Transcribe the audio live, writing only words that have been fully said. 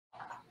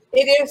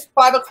It is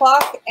 5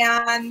 o'clock,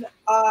 and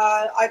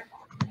are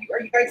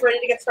you guys ready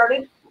to get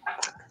started?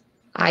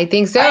 I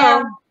think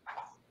so.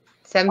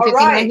 7:59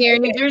 right. here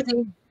in New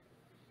Jersey.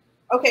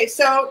 Okay,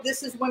 so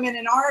this is Women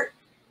in Art.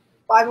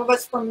 5 of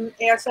us from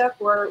ASF.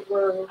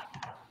 We're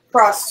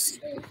across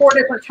 4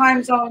 different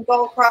time zones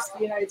all across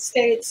the United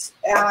States.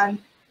 And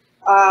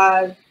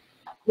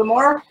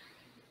Limor,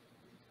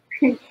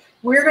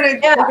 we're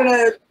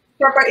gonna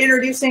start by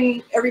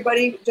introducing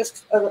everybody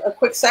just a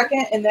quick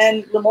second, and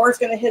then Limor's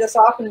gonna hit us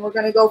off, and we're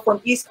gonna go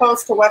from East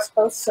Coast to West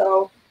Coast.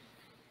 So,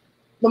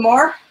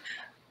 Limor.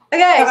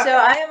 Okay, so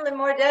I am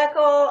Limor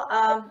Dekel.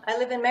 I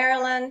live in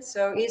Maryland,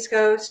 so East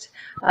Coast,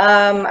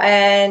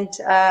 and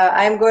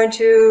I'm going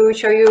to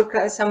show you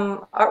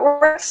some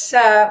artworks,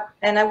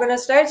 and I'm going to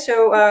start.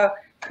 So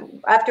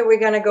after we're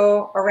going to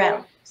go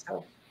around.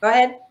 So go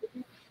ahead.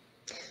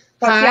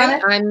 Hi,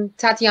 I'm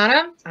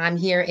Tatiana. I'm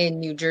here in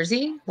New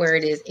Jersey, where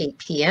it is 8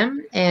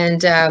 p.m.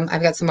 and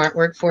I've got some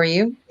artwork for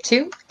you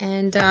too.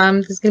 And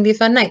this is going to be a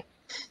fun night.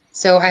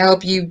 So I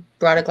hope you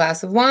brought a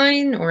glass of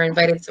wine or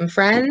invited some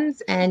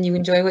friends and you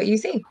enjoy what you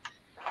see.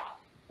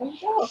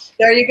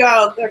 There you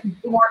go.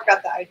 Limor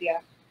got the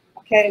idea.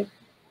 Okay,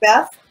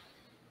 Beth.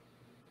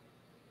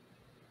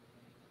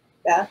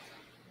 Beth.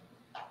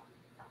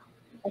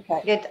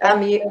 Okay.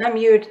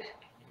 Unmute.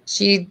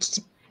 She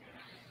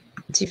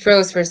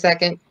froze for a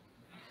second.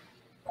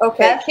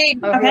 Okay.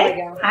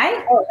 Okay.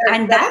 Hi,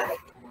 I'm Beth,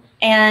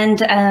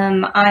 and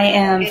I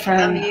am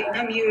from.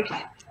 Unmute.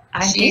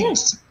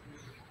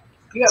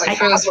 I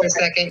froze for a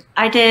second.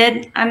 I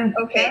did. I'm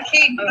okay.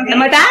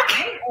 Am I back?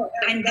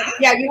 I'm back.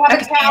 Yeah, you have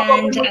a tab.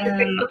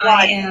 And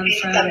I am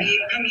from.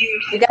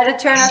 You got to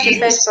turn off your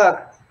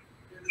Facebook.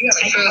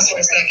 I froze for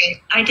a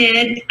second. I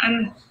did.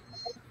 I'm.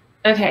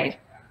 Okay.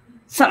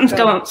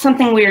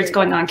 Something weird's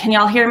going on. Can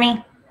y'all hear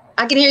me?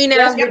 I can hear you now.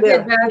 Yes,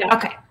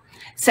 okay.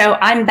 So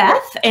I'm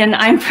Beth, and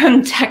I'm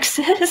from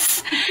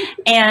Texas,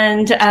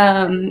 and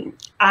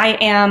I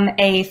am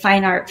a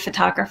fine art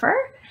photographer,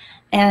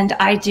 and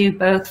I do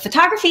both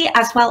photography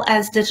as well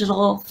as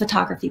digital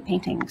photography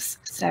paintings.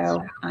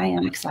 So I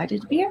am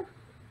excited to be here.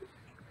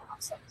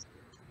 Awesome.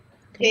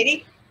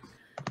 Katie?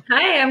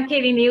 Hi, I'm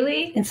Katie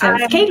Neeley. And so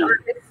is Katie.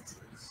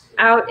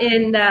 Out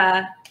in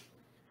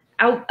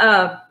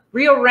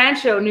Rio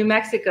Rancho, New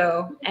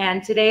Mexico,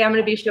 and today I'm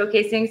going to be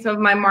showcasing some of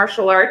my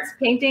martial arts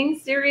painting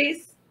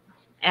series.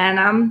 And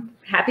I'm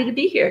happy to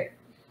be here.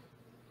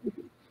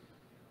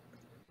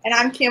 And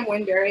I'm Kim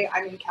Winberry.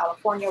 I'm in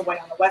California, way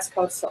on the West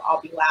Coast, so I'll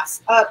be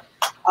last up.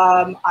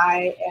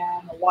 I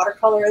am a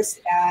watercolorist,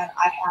 and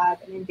I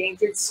have an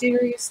endangered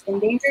species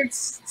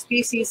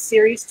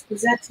series to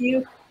present to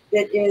you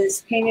that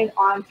is painted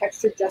on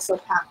textured gesso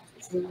panels,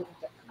 which is a little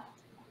different.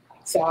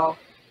 So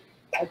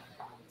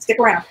stick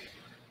around.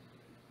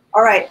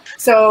 All right,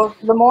 so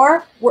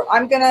Limor,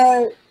 I'm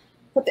gonna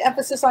put the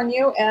emphasis on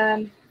you,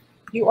 and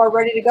you are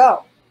ready to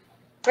go.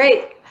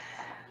 Great.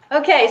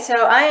 Okay,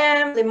 so I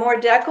am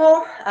Limor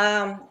Dekel,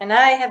 and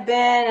I have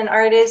been an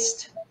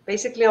artist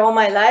basically all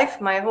my life.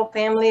 My whole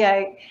family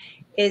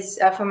is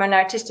from an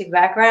artistic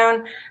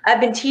background. I've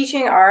been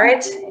teaching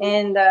art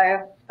in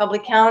the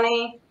public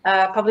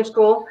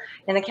school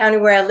in the county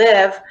where I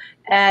live,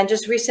 and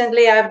just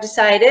recently I've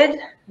decided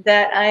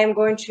that I am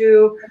going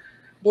to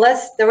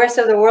bless the rest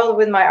of the world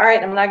with my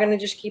art. I'm not going to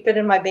just keep it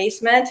in my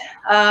basement.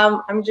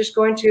 I'm just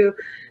going to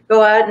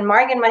go out and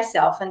market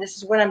myself, and this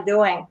is what I'm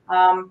doing.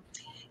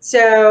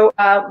 So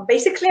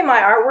basically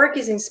my artwork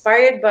is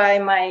inspired by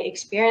my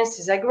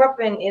experiences. I grew up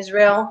in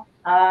Israel.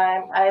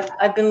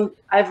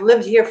 I've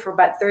lived here for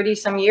about 30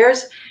 some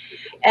years,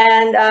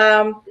 and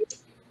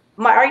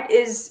my art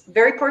is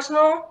very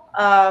personal.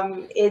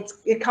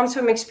 It comes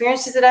from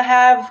experiences that I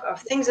have,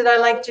 of things that I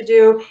like to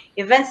do,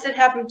 events that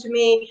happened to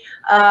me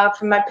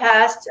from my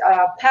past,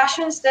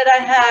 passions that I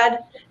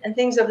had, and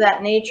things of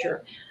that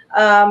nature.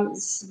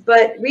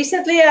 But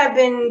recently I've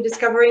been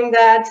discovering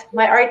that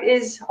my art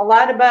is a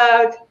lot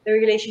about the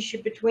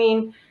relationship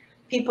between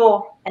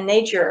people and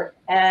nature.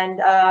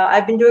 And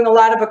I've been doing a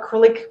lot of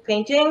acrylic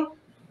painting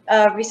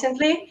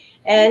recently.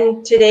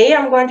 And today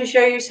I'm going to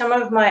show you some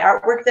of my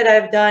artwork that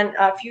I've done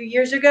a few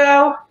years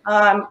ago.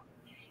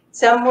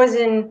 Some was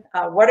in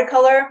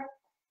watercolor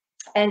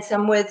and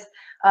some with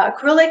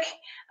acrylic.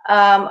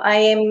 I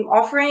am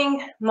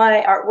offering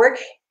my artwork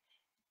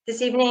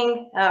this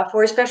evening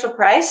for a special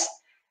price,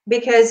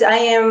 because I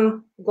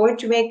am going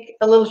to make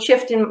a little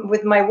shift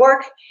with my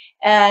work,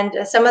 and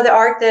some of the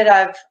art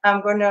that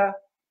I'm going to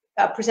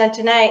present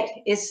tonight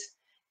is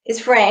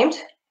framed.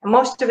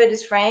 Most of it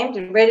is framed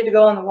and ready to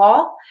go on the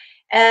wall,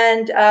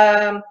 and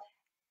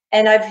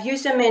I've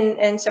used them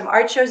in some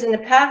art shows in the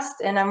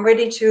past, and I'm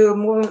ready to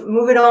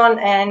move it on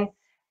and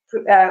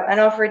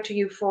offer it to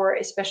you for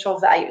a special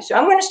value. So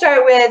I'm going to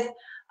start with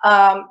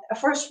a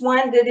first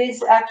one that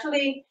is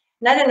actually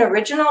not an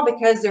original,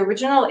 because the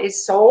original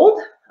is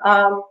sold.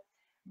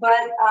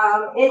 But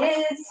it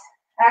is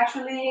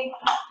actually,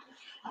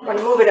 I'm going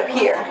to move it up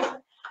here.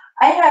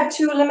 I have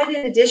 2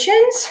 limited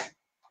editions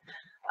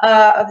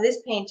of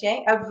this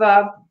painting.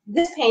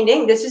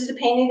 This is the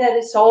painting that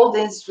is sold,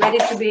 is ready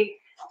to be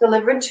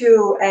delivered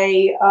to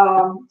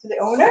the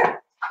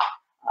owner.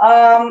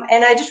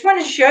 And I just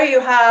wanted to show you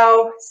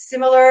how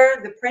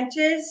similar the print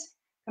is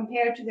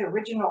compared to the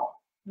original.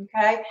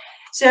 Okay,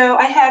 so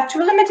I have 2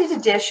 limited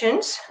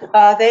editions.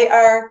 They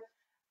are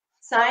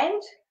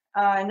signed,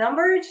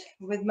 numbered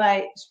with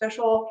my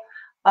special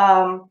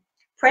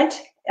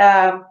print.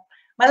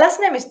 My last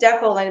name is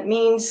Dekel, and it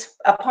means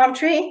a palm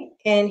tree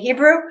in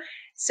Hebrew.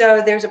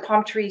 So there's a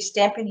palm tree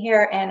stamp in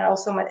here, and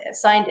also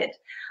signed it.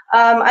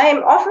 I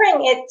am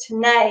offering it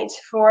tonight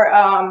for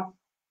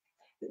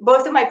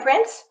both of my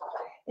prints.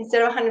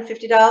 Instead of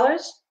 $150,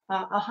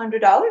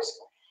 $100.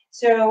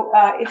 So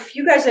if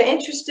you guys are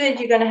interested,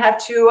 you're going to have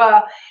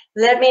to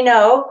let me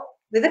know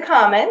with the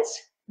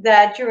comments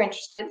that you're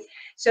interested.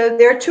 So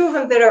there are 2 of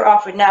them that are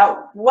offered.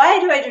 Now, why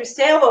do I do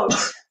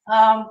sailboats?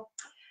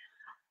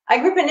 I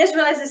grew up in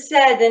Israel, as I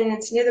said, and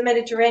it's near the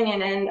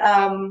Mediterranean, and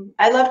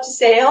I love to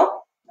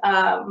sail.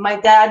 My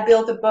dad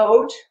built a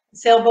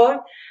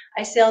sailboat.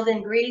 I sailed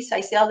in Greece.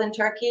 I sailed in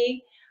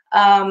Turkey.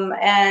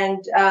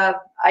 And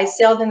I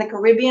sailed in the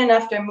Caribbean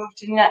after I moved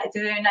to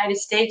the United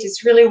States.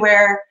 It's really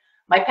where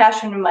my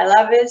passion and my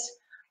love is.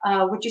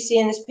 What you see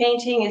in this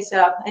painting is,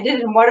 I did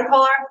it in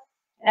watercolor,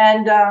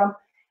 and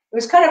it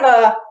was kind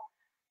of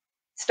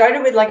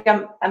started with like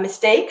a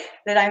mistake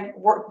that I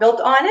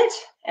built on it.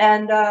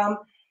 And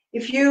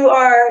if you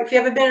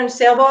ever been on a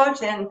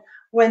sailboat, and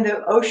when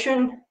the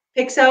ocean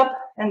picks up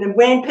and the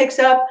wind picks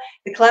up,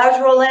 the clouds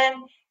roll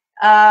in,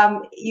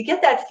 you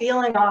get that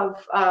feeling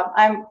of,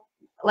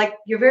 like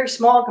you're very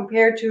small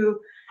compared to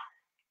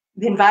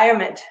the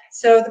environment.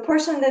 So the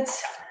person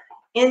that's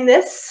in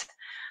this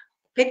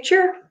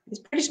picture is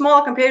pretty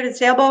small compared to the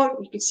sailboat.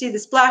 You can see the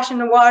splash in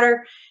the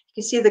water. You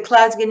can see the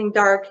clouds getting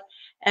dark.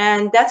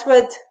 And that's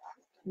what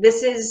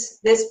this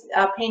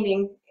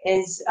painting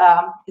is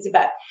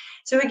about.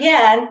 So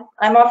again,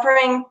 I'm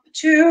offering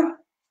 2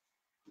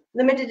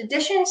 limited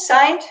editions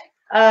signed.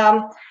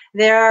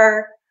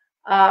 They're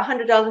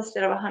 $100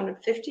 instead of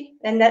 $150,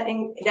 and that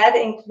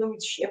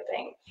includes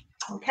shipping.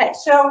 Okay,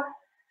 so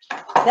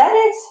that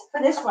is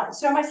for this one.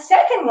 So my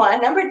second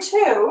one, number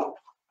 2,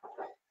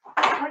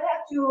 I would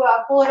have to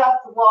pull it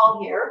off the wall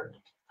here.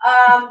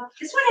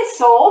 This one is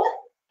sold.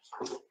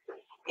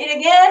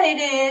 It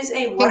is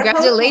a watercolor.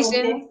 Congratulations.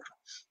 Painting.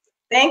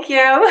 Thank you.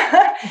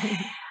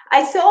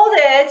 I sold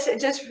it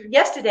just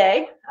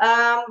yesterday,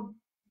 but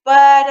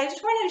I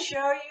just wanted to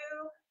show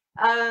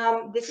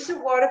you. This is a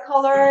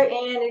watercolor,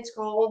 and it's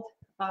called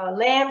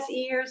Lamb's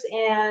Ears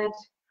and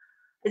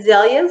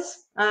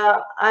Azaleas.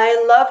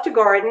 I love to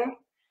garden,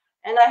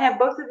 and I have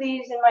both of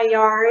these in my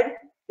yard.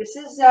 This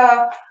is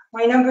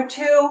my number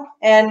 2,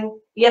 and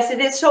yes, it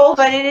is sold,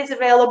 but it is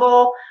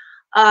available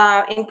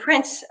in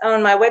prints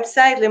on my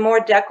website,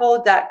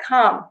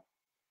 limordekel.com.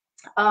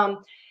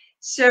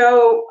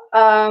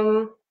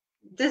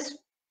 This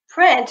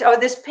print, or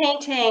this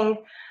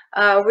painting,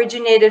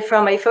 originated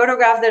from a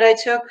photograph that I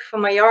took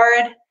from my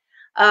yard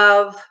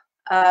of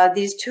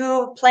these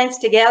 2 plants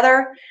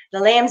together, the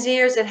lamb's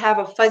ears that have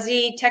a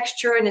fuzzy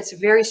texture, and it's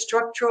very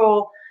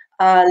structural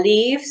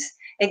leaves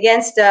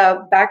against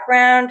the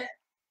background.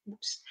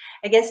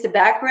 Against the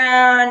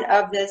background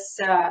of this,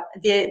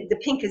 the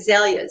pink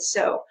azaleas.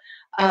 So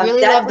I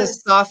really love the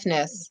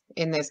softness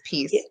in this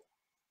piece.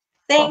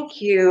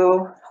 Thank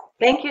you,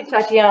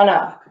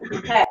 Tatiana.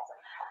 Okay.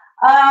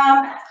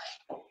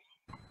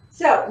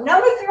 So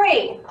number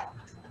 3,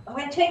 I'm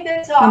going to take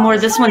this off. Limor,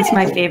 this one's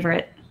my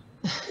favorite.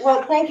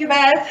 Well, thank you,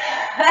 Beth.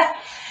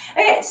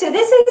 Okay, so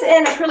this is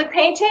an acrylic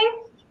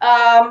painting,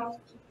 and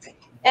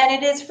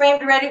it is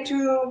framed ready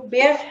to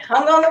be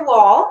hung on the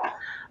wall.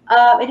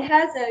 It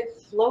has a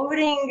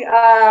floating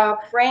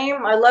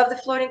frame. I love the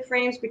floating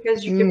frames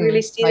because you can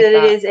really see that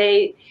it is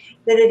a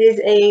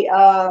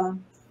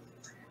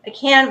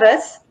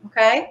canvas.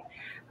 Okay,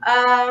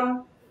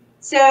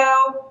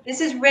 so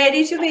this is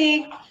ready to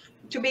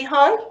be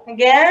hung.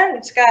 Again,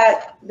 it's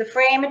got the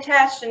frame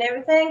attached and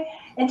everything.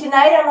 And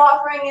tonight I'm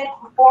offering it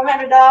for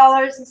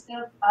 $400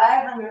 instead of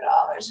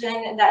 $500,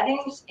 and that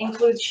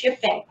includes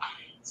shipping.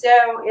 So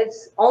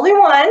it's only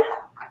one,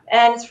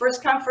 and it's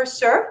first come, first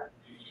serve.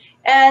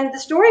 And the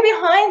story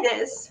behind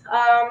this,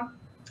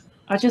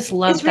 I just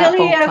love that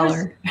bold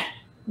color.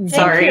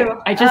 Sorry,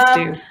 you. I just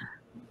do.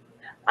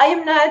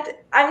 I'm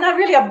not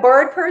really a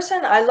bird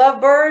person. I love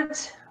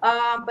birds,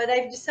 but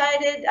I've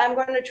decided I'm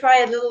going to try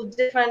a little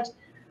different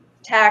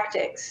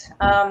tactics.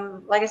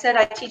 Like I said,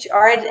 I teach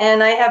art,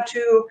 and I have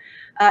to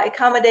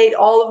accommodate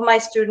all of my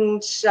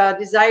students'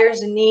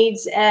 desires and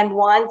needs and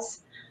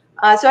wants.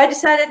 So I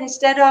decided,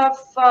 instead of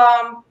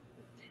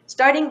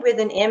starting with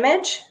an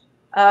image,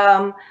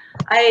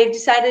 I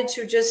decided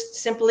to just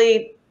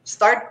simply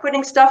start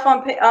putting stuff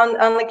on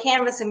the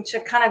canvas and to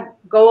kind of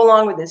go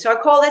along with it. So I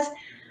call this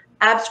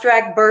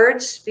abstract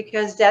birds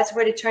because that's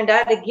what it turned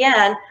out.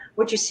 Again,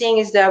 what you're seeing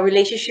is the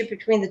relationship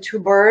between the 2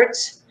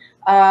 birds,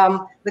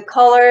 the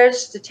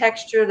colors, the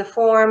texture, the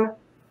form,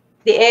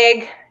 the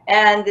egg,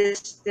 and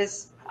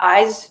this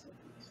eyes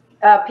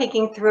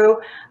peeking through.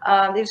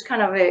 There's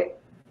kind of a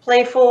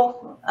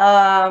playful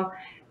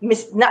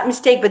not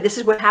mistake, but this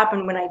is what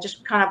happened when I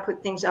just kind of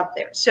put things up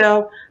there.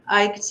 So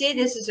I can see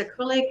this is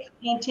acrylic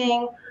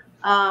painting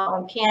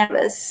on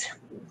canvas.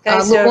 Okay,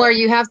 Limor,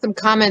 you have some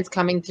comments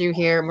coming through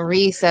here.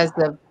 Marie says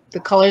the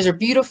colors are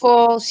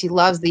beautiful. She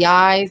loves the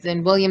eyes.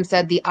 And William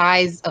said the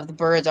eyes of the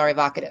birds are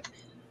evocative.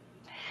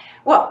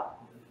 Well,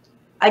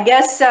 I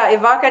guess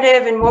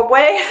evocative in what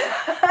way?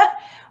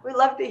 We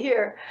love to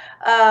hear.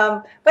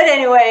 But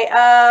anyway,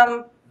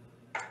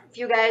 if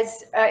you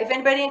guys, if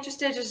anybody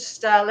interested,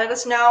 just let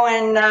us know.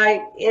 And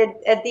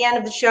at the end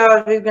of the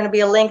show, there's going to be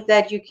a link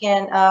that you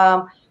can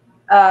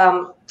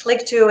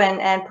click to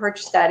and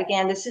purchase that.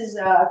 Again, this is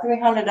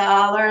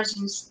 $300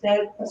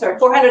 instead. Sorry,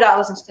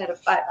 $400 instead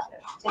of $500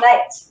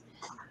 tonight.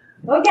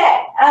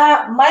 Okay,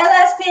 my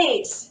last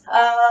piece.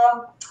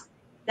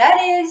 That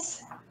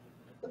is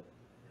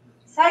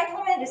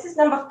cyclamen. This is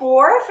number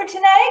 4 for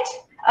tonight.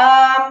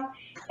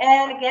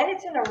 And again,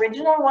 it's an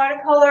original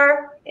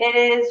watercolor. It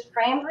is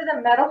framed with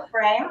a metal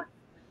frame,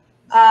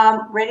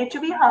 ready to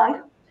be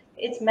hung.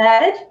 It's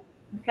matted,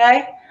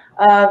 okay?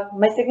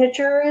 My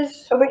signature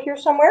is over here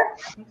somewhere,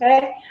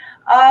 okay?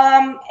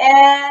 And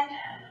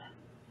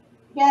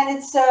again,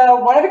 it's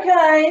one of a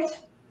kind,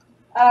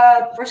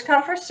 first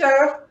come, first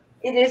serve.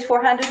 It is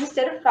 $400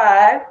 instead of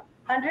 $500,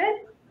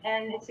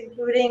 and it's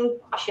including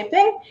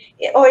shipping.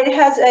 It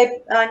has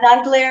a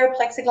non-glare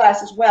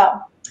plexiglass as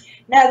well.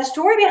 Now, the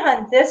story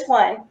behind this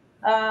one,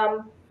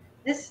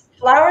 this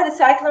flower, the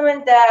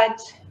cyclamen, that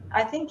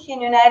I think in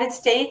the United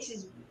States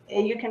is,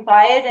 you can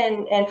buy it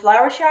in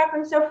flower shop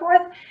and so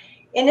forth.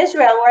 In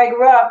Israel, where I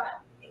grew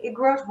up, it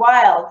grows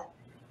wild.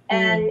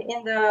 And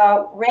in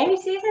the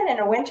rainy season, in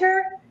the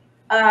winter,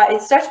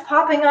 it starts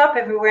popping up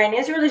everywhere. And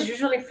Israel is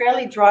usually a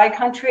fairly dry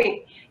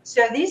country.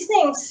 So these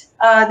things,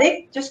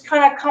 they just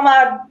kind of come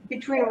out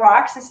between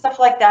rocks and stuff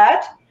like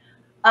that.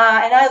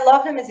 And I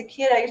love them as a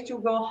kid. I used to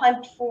go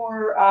hunt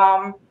for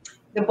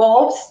the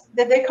bulbs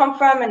that they come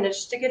from and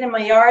just stick it in my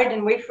yard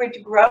and wait for it to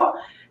grow.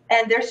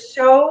 And they're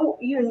so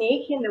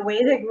unique in the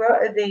way they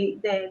grow.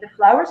 The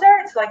flowers are.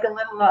 It's like a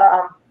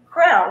little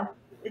crown.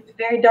 It's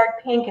very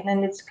dark pink, and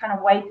then it's kind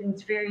of white, and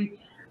it's very,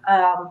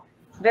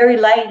 very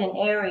light and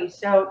airy.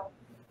 So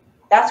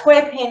that's why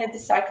I painted the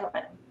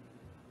cyclamen.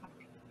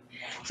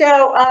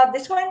 So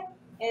this one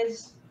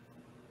is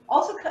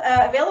also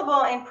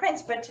available in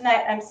prints, but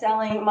tonight I'm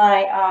selling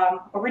my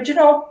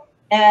original,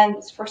 and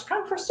it's first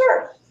come, first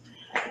serve.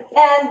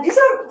 And these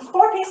are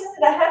 4 pieces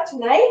that I have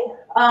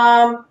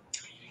tonight.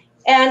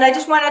 And I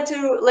just wanted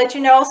to let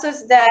you know also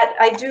that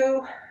I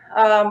do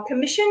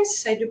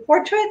commissions, I do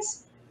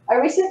portraits. I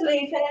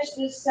recently finished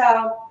this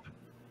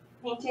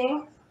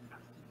painting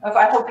of,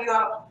 I hope you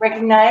all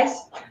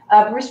recognize,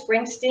 Bruce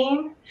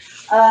Springsteen.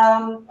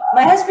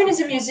 My husband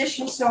is a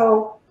musician,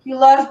 so he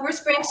loves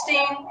Bruce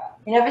Springsteen.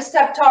 He never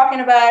stopped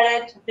talking about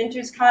it. I've been to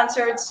his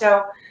concerts,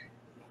 so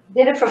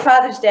did it for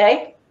Father's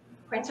Day.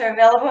 Prints are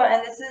available,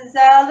 and this is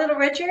Little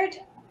Richard.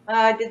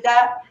 I did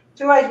that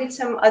too. I did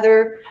some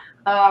other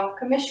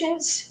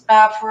commissions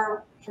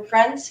for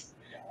friends,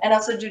 and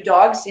also do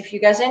dogs. If you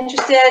guys are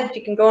interested,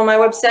 you can go on my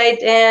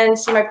website and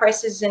see my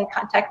prices and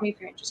contact me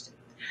if you're interested.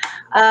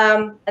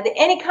 Are there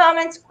any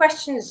comments,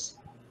 questions?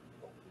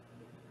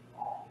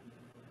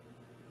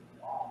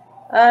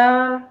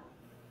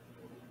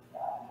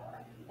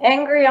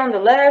 Angry on the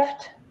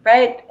left,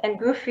 right, and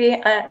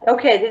goofy.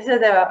 Okay, these are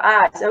the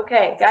eyes.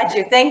 Okay, got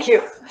you. Thank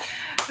you.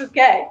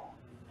 Okay.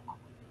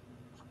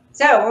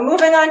 So we're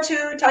moving on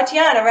to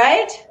Tatiana,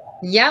 right?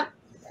 Yep.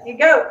 There you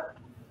go.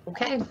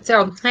 Okay.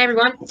 So, hi,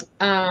 everyone.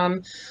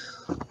 I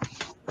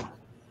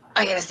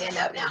got to stand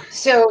up now.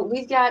 So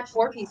we've got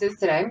 4 pieces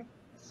today.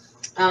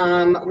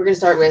 We're going to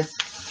start with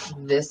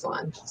this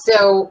one.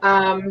 So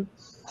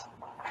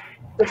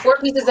the 4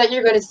 pieces that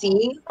you're going to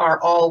see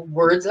are all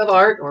words of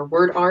art or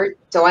word art.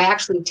 So I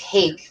actually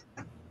take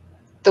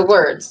the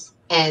words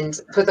and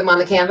put them on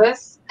the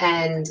canvas,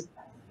 and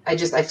I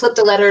flip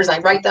the letters, I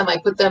write them, I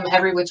put them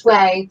every which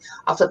way.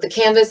 I'll flip the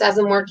canvas as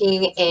I'm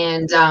working,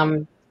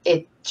 and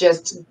it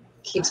just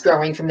keeps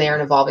growing from there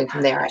and evolving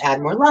from there. I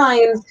add more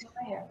lines,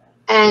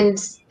 and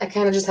I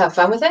kind of just have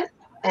fun with it.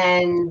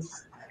 And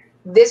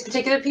this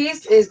particular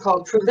piece is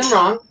called Prove Them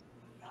Wrong.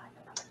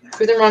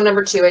 Prove Them Wrong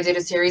number 2. I did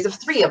a series of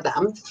 3 of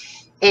them,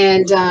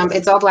 and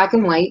it's all black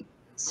and white.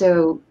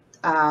 So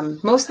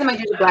most of them I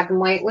did black and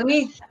white. Let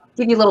me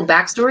give you a little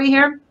backstory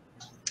here.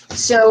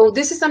 So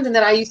this is something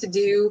that I used to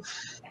do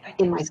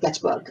in my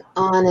sketchbook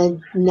on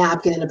a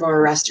napkin in a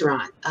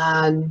restaurant.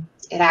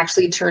 It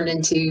actually turned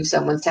into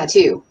someone's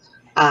tattoo.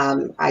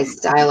 I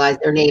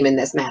stylized their name in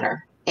this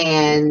manner,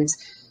 and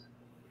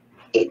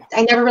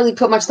I never really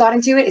put much thought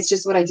into it. It's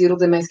just what I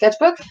doodled in my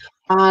sketchbook.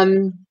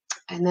 And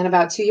then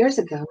about 2 years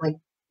ago, I'm like,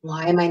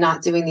 why am I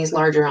not doing these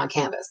larger on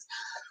canvas?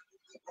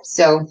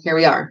 So here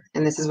we are,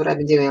 and this is what I've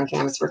been doing on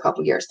canvas for a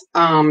couple years.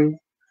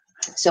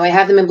 So I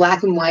have them in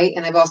black and white,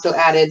 and I've also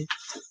added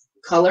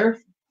color.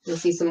 You'll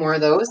see some more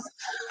of those.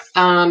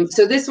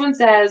 So this one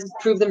says,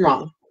 prove them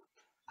wrong.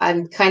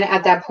 I'm kind of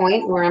at that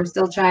point where I'm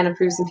still trying to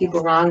prove some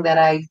people wrong that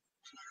I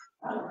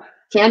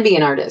can be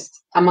an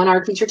artist. I'm an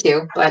art teacher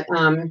too, but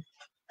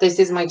this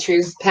is my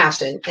true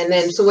passion. And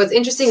then, so what's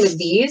interesting with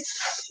these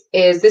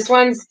is this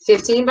one's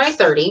 15 by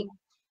 30.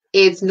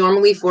 It's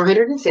normally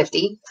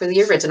 $450 for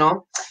the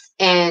original.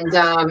 And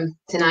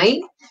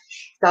tonight,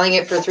 selling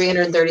it for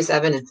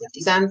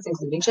 $337.50,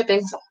 including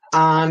shipping.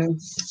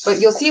 But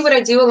you'll see what I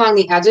do along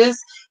the edges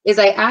is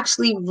I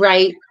actually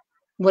write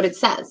what it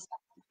says.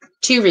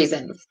 2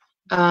 reasons.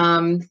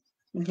 One,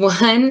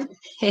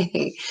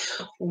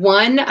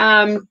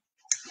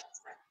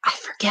 I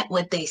forget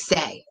what they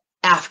say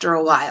after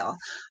a while.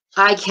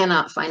 I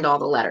cannot find all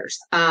the letters.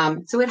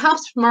 So it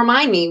helps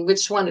remind me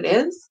which one it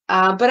is.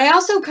 But I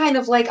also kind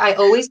of like, I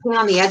always put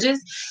on the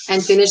edges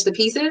and finish the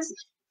pieces.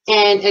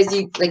 And as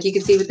you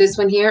can see with this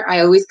one here,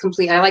 I always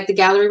complete, I like the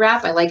gallery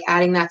wrap. I like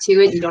adding that to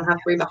it. You don't have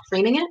to worry about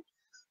framing it.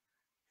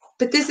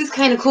 But this is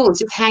kind of cool. It's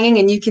just hanging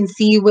and you can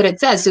see what it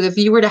says. So if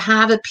you were to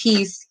have a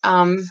piece,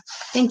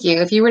 thank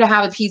you. If you were to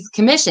have a piece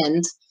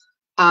commissioned,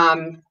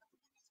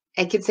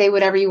 it could say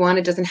whatever you want.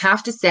 It doesn't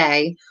have to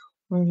say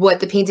what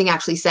the painting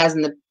actually says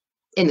in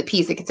the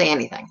piece. It could say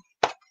anything.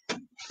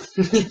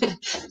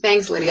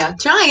 Thanks, Lydia.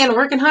 Trying,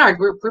 working hard.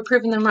 We're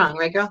proving them wrong,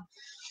 right, girl?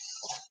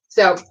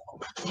 So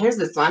here's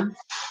this one.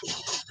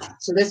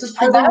 So this was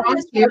proven wrong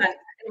too. It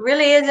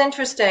really is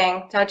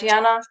interesting,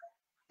 Tatiana.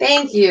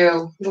 Thank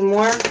you. One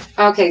more.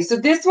 Okay, so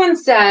this one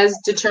says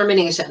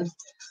determination.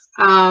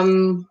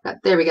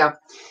 There we go.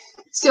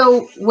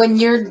 So when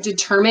you're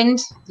determined,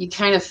 you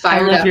kind of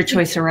fire up. I love your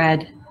choice of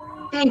red.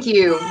 Thank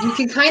you. You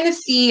can kind of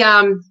see,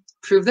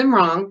 prove them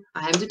wrong.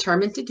 I'm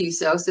determined to do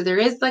so. So there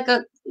is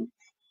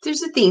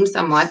there's a theme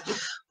somewhat,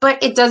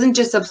 but it doesn't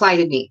just apply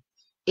to me.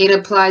 It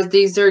applies,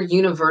 these are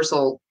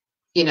universal,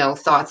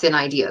 thoughts and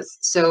ideas.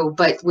 So,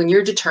 but when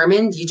you're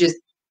determined, you just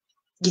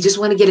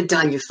want to get it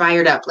done. You're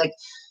fired up. Like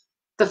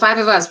the 5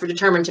 of us were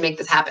determined to make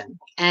this happen.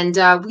 And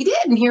we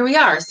did, and here we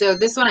are. So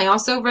this one I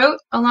also wrote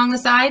along the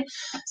side.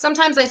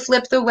 Sometimes I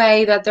flip the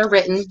way that they're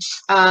written.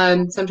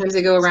 Sometimes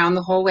I go around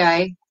the whole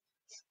way.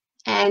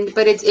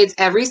 But it's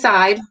every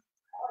side.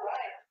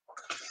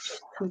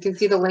 You can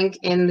see the link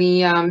in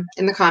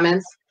the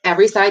comments.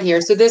 Every side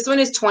here. So this one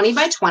is 20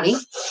 by 20,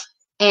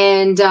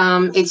 and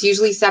it's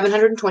usually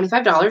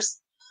 $725.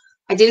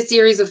 I did a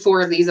series of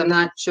 4 of these. I'm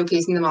not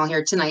showcasing them all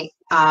here tonight.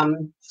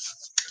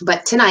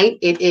 But tonight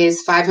it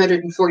is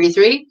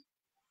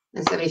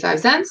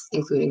 $543.75,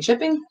 including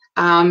shipping.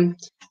 But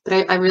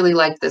I really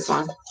like this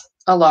one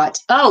a lot.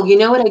 Oh, you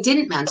know what I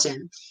didn't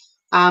mention?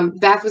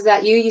 Beth, was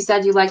that you? You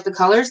said you liked the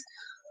colors.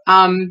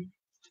 I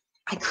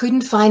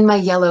couldn't find my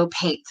yellow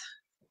paint.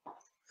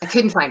 I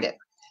couldn't find it.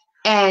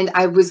 And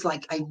I was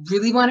like, I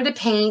really wanted to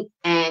paint,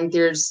 and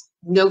there's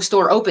no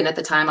store open at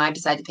the time. I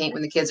decided to paint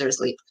when the kids are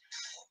asleep.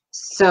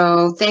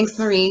 So thanks,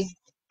 Marie.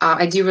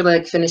 I do really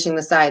like finishing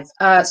the sides.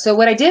 So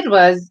what I did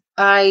was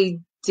I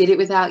did it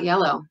without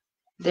yellow.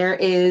 There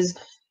is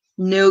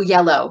no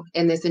yellow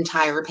in this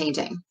entire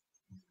painting.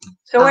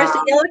 So where's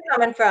the yellow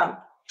coming from?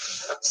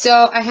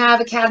 So I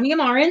have a cadmium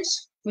orange,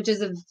 which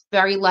is a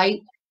very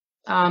light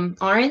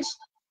orange.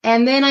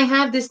 And then I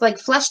have this like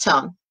flesh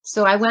tone.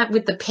 So I went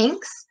with the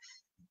pinks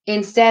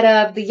instead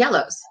of the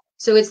yellows.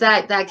 So it's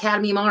that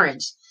cadmium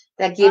orange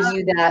that gives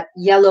you that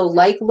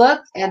yellow-like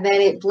look, and then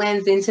it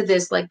blends into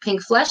this like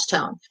pink flesh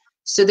tone.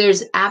 So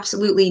there's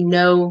absolutely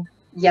no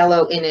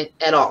yellow in it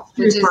at all,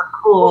 which is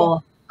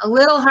cool. A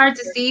little hard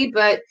to see,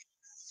 but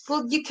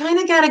well, you kind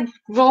of got to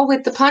roll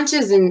with the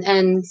punches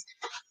and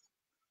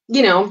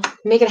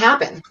make it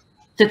happen.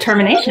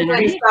 Determination.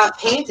 I stopped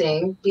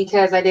painting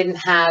because I didn't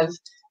have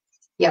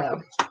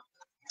yellow.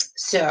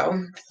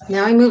 So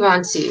now I move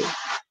on to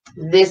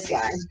this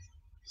guy.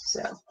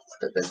 So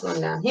put this one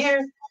down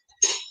here.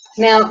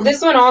 Now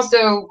this one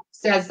also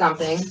says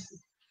something.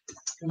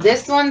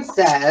 This one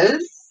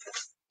says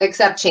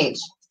accept change.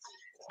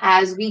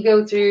 As we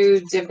go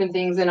through different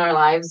things in our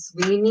lives,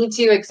 we need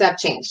to accept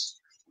change.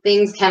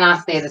 Things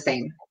cannot stay the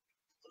same.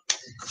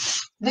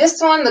 This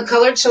one, the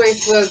color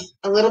choice was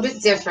a little bit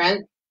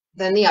different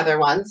than the other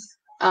ones.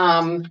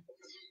 Kind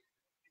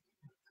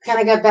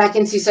of got back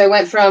into, so I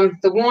went from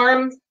the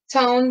warm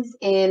tones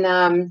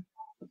in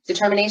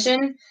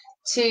determination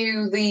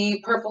to the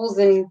purples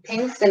and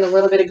pinks and a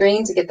little bit of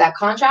green to get that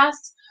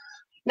contrast.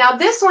 Now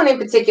this one in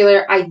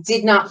particular, I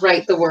did not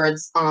write the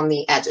words on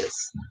the edges.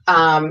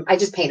 I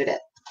just painted it.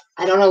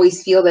 I don't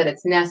always feel that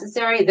it's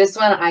necessary. This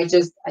one, I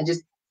just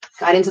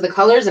got into the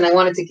colors and I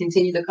wanted to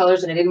continue the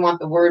colors and I didn't want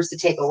the words to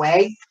take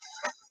away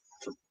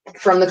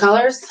from the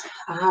colors.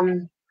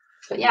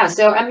 But yeah,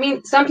 so I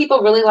mean, some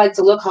people really like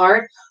to look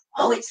hard.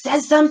 Oh, it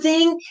says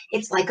something.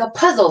 It's like a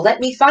puzzle. Let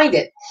me find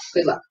it.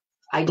 Good luck.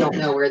 I don't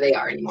know where they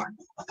are anymore.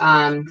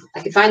 I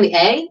could find the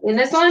A in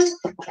this one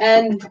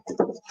and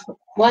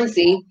one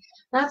C.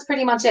 That's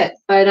pretty much it.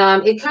 But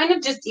it kind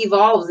of just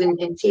evolves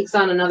and takes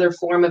on another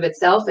form of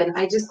itself. And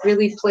I just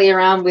really play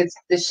around with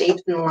the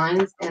shapes and the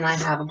lines, and I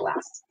have a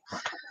blast.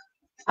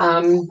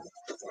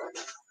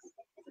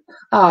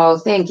 Oh,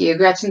 thank you.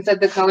 Gretchen said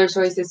the color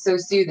choice is so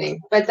soothing.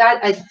 But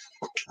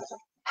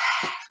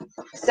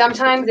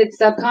sometimes it's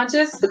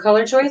subconscious, the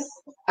color choice.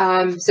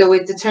 So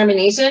with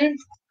determination,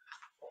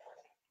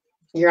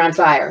 You're on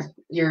fire.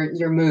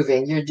 You're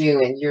moving. You're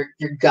doing.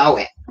 You're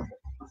going.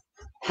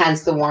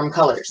 Hence the warm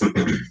colors.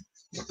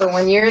 But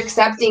when you're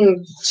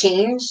accepting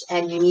change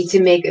and you need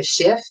to make a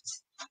shift,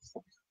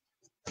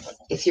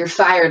 if you're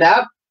fired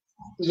up,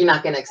 you're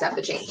not going to accept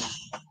the change.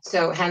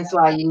 So hence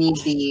why you need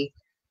the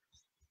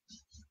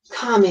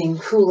calming,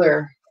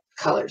 cooler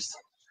colors.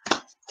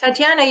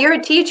 Tatiana, you're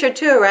a teacher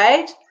too,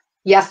 right?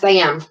 Yes, I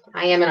am.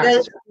 I am an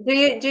art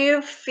teacher. Do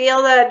you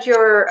feel that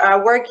your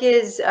work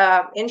is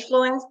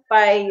influenced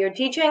by your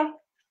teaching?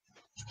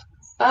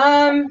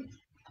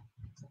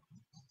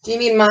 Do you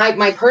mean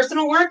my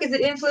personal work? Is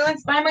it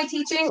influenced by my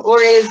teaching,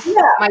 or is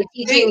my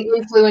teaching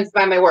influenced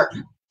by my work?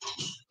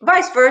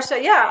 Vice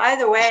versa. Yeah,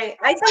 either way.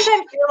 I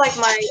sometimes feel like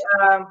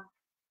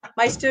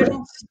my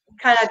students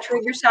kind of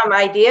trigger some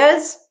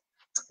ideas.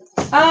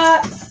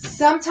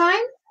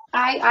 Sometimes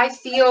I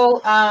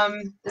feel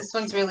this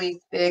one's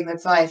really big.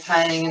 That's why it's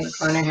hiding in the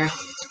corner here.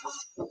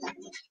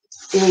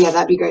 Yeah,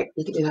 that'd be great.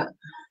 You could do that.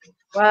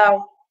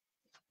 Wow.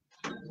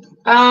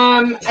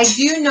 I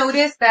do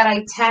notice that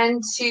I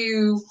tend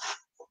to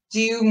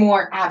do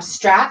more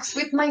abstracts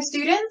with my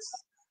students,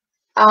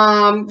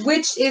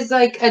 which is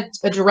like a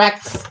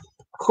direct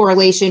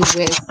correlation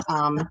with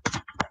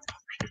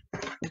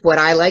what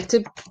I like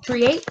to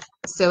create.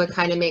 So it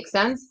kind of makes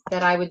sense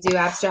that I would do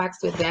abstracts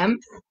with them.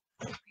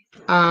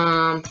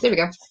 There we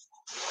go.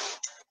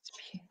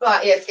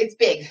 But it's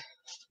big.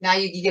 Now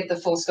you get the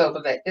full scope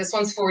of it. This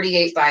one's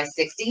 48 by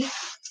 60.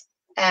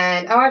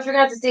 And oh, I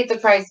forgot to state the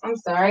price. I'm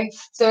sorry.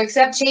 So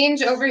accept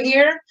change over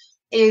here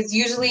is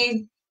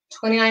usually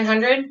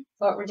 $2,900,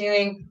 but we're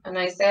doing a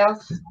nice sale.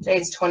 Today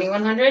it's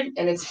 $2,100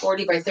 and it's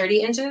 40 by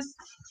 30 inches.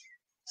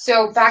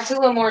 So back to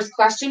Limor's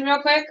question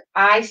real quick.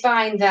 I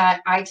find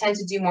that I tend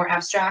to do more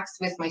abstracts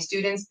with my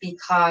students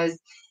because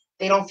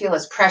they don't feel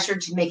as pressured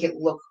to make it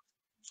look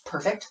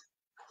perfect.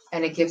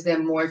 And it gives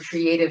them more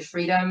creative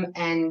freedom.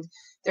 And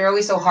they're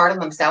always so hard on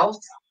themselves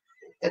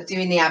that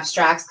doing the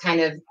abstracts kind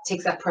of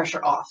takes that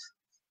pressure off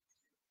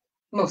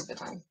most of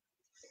the time.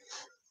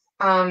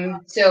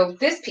 So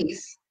this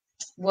piece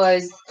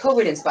was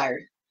COVID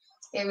inspired.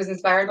 It was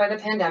inspired by the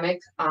pandemic.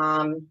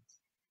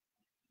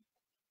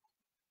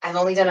 I've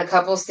only done a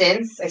couple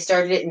since. I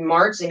started it in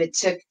March and it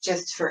took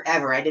just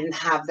forever. I didn't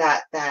have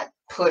that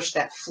push,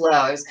 that flow.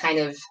 I was kind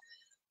of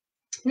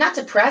not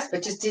depressed,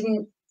 but just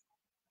the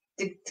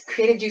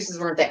creative juices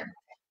weren't there.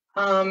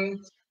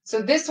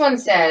 So this one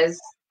says,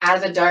 out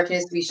of the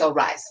darkness we shall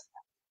rise.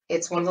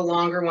 It's one of the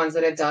longer ones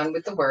that I've done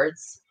with the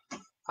words.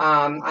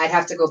 I'd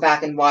have to go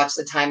back and watch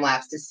the time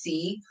lapse to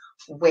see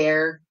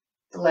where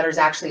the letters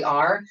actually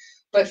are.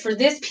 But for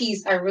this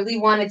piece, I really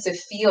wanted it to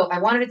feel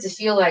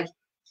like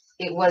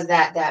it was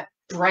that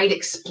bright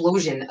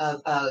explosion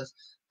of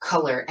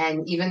color.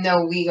 And even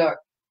though you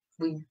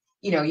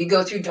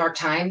go through dark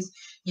times,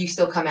 you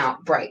still come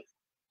out bright.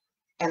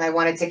 And I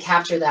wanted to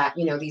capture that,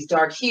 these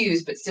dark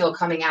hues, but still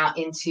coming out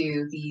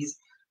into these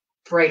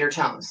brighter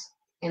tones.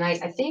 And I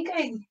think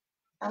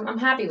I'm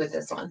happy with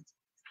this one.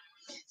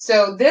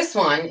 So this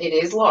one, it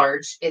is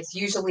large. It's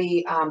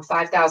usually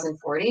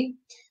 5,040.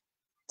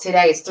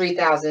 Today it's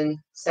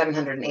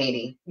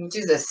 3,780, which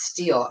is a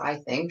steal, I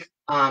think.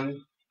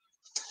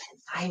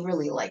 I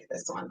really like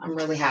this one. I'm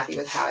really happy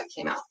with how it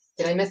came out.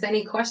 Did I miss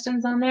any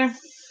questions on there?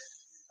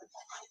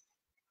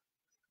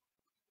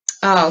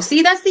 Oh,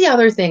 see, that's the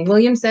other thing.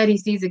 William said he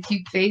sees a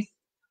cute face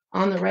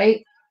on the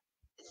right.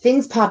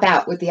 Things pop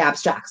out with the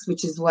abstracts,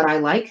 which is what I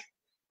like.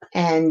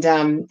 And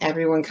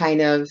everyone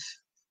kind of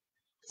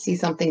sees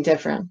something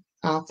different.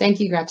 Oh, thank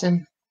you,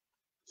 Gretchen.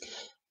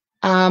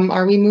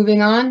 Are we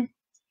moving on?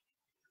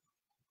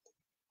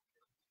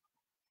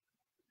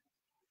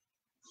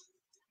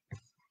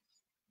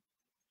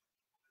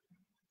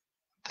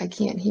 I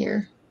can't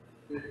hear.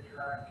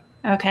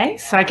 Okay,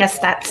 so I guess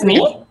that's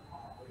me.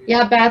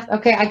 Yeah, Beth.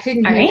 Okay, I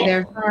couldn't hear you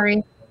there.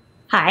 Sorry.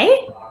 Hi.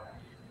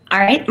 All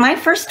right, my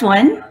first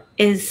one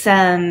is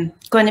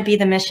going to be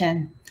the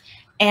mission.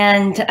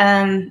 And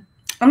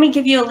let me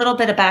give you a little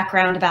bit of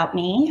background about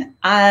me.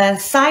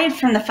 Aside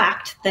from the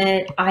fact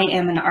that I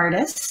am an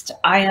artist,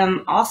 I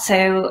am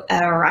also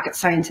a rocket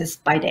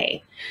scientist by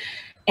day.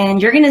 And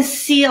you're going to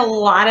see a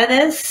lot of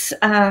this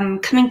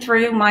coming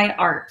through my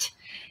art.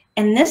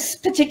 And this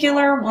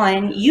particular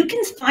one, you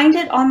can find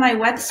it on my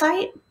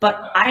website,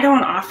 but I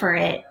don't offer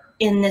it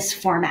in this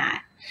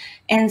format.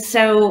 And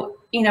so,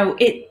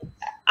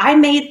 I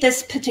made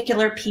this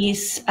particular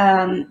piece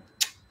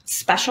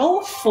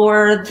special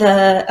for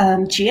the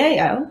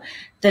GAO,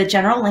 the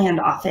General Land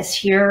Office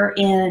here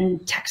in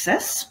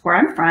Texas, where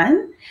I'm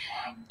from.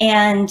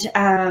 And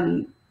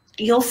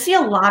you'll see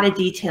a lot of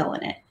detail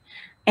in it.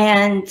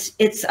 And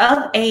it's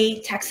of a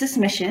Texas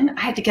mission.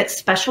 I had to get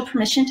special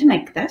permission to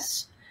make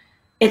this.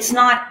 It's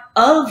not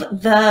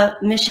of the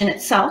mission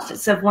itself.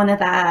 It's of one of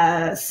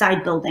the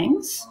side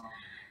buildings.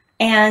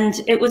 And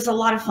it was a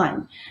lot of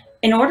fun.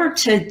 In order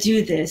to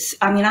do this,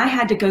 I mean, I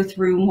had to go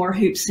through more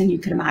hoops than you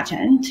could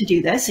imagine to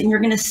do this. And you're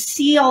going to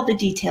see all the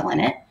detail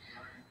in it.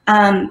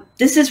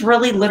 This is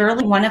really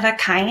literally one of a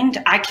kind.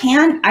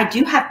 I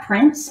do have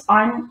prints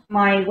on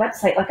my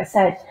website, like I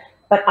said,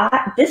 but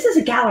this is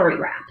a gallery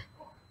wrap.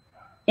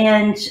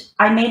 And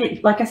I made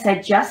it, like I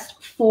said,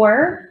 just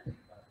for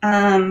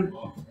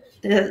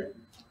the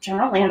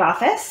General Land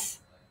Office.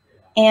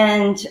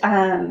 And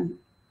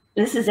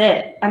this is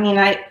it. I mean,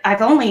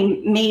 I've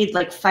only made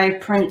like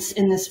 5 prints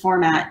in this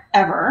format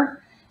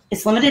ever.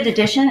 It's limited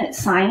edition,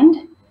 it's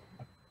signed.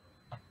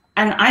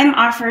 And I'm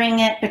offering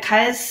it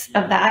because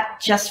of that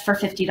just for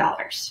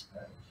 $50.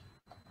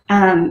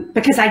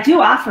 Because I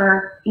do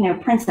offer, you know,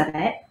 prints of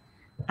it.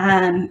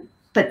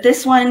 But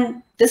this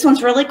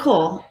one's really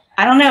cool.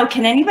 I don't know,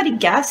 can anybody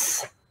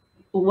guess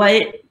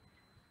what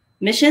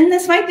mission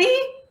this might be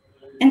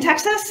in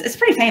Texas? It's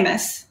pretty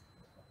famous,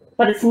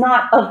 but it's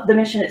not of the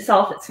mission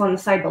itself. It's one of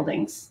the side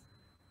buildings.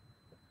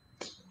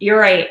 You're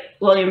right,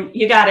 William,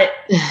 you got it.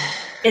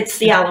 It's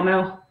the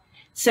Alamo.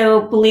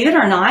 So believe it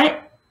or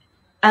not,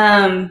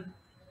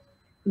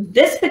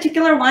 this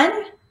particular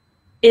one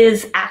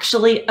is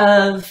actually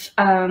of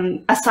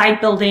a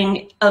side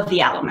building of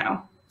the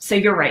Alamo. So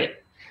you're right.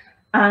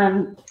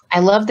 I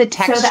love the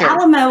texture. So the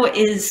Alamo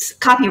is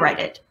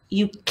copyrighted.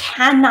 You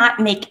cannot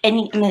make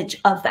any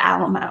image of the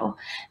Alamo.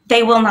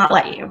 They will not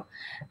let you.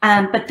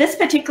 But this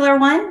particular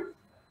one,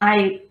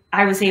 I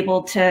was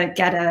able to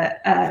get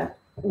a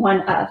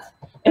one of.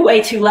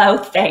 Way too low,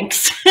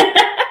 thanks.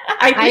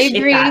 I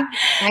agree. I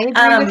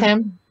agree with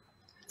him.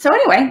 So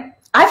anyway,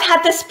 I've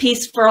had this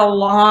piece for a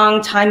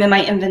long time in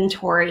my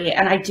inventory,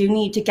 and I do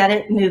need to get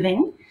it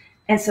moving.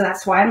 And so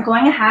that's why I'm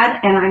going ahead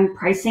and I'm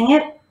pricing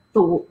it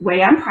the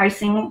way I'm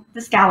pricing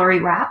this gallery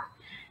wrap.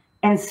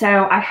 And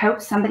so I hope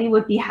somebody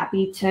would be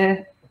happy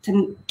to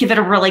give it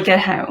a really good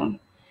home.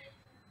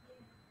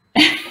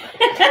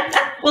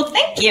 Well,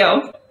 thank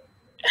you.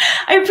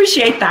 I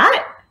appreciate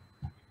that.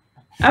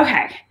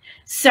 Okay.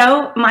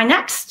 So my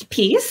next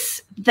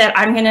piece that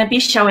I'm going to be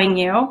showing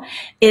you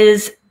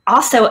is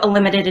also a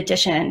limited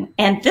edition.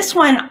 And this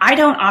one I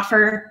don't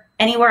offer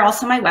anywhere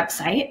else on my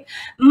website.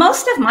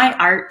 Most of my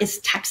art is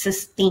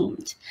Texas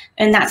themed,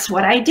 and that's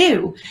what I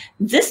do.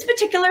 This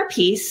particular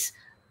piece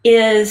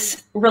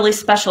is really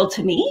special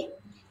to me.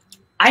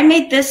 I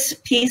made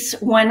this piece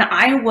when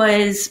I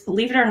was,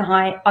 believe it or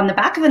not, on the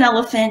back of an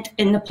elephant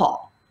in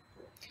Nepal.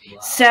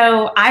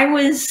 So I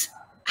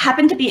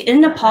happened to be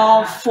in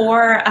Nepal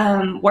for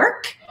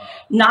work,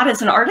 not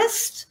as an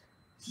artist,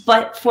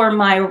 but for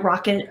my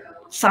rocket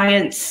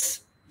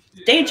science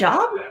day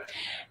job.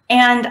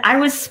 And I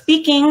was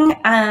speaking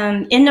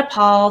in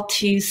Nepal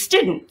to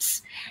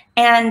students.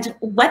 And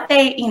what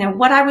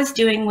I was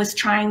doing was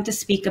trying to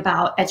speak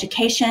about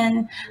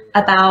education,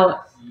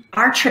 about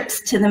our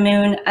trips to the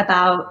moon,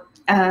 about,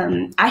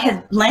 I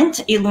had lent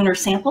a lunar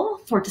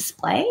sample for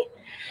display.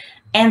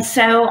 And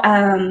so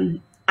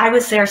I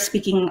was there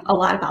speaking a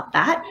lot about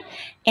that.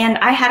 And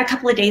I had a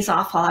couple of days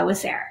off while I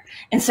was there.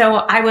 And so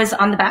I was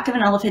on the back of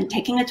an elephant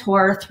taking a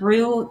tour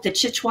through the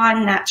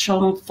Chichwan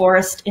National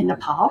Forest in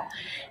Nepal.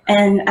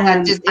 And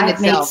I've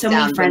made so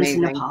many friends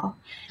in Nepal.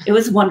 It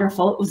was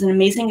wonderful. It was an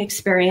amazing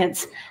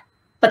experience.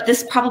 But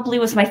this probably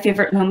was my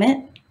favorite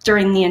moment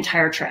during the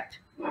entire trip.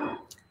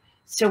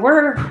 So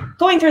we're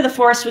going through the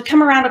forest. We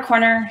come around a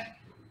corner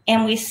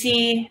and we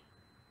see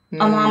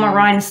a mama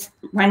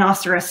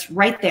rhinoceros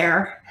right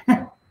there.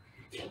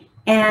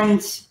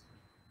 And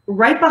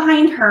right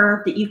behind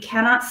her that you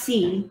cannot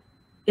see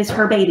is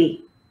her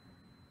baby.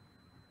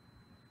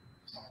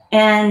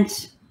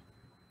 And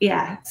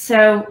yeah,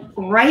 so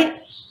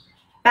right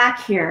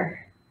back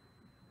here,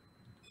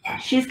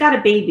 she's got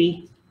a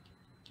baby.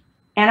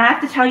 And I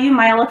have to tell you,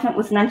 my elephant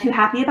was none too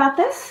happy about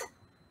this.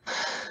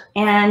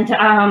 And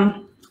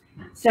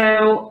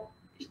so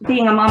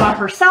being a mama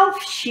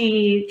herself,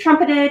 she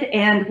trumpeted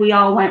and we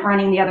all went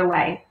running the other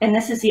way. And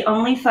this is the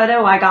only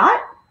photo I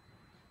got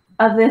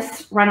of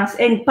this rhinoceros.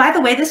 And by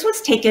the way, this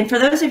was taken, for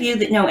those of you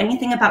that know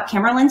anything about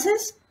camera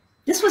lenses,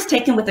 this was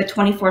taken with a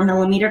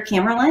 24mm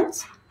camera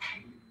lens.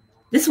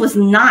 This was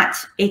not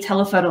a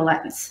telephoto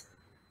lens.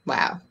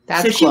 Wow,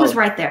 that's so she was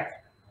right there.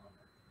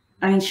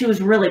 I mean, she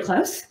was really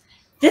close.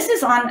 This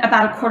is on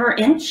about a 1/4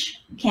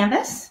 inch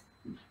canvas.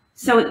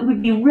 So it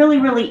would be really,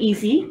 really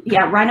easy.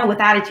 Yeah, rhino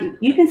with attitude.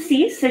 You can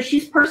see, so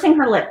she's pursing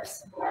her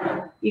lips.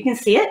 You can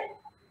see it.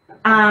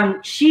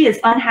 She is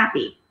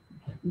unhappy.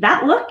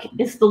 That look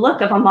is the look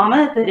of a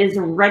mama that is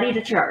ready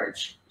to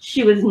charge.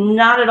 She was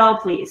not at all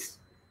pleased.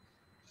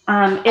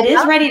 It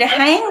is ready to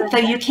hang, though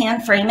you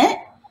can frame it.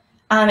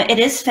 It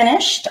is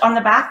finished on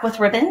the back with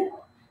ribbon.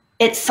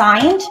 It's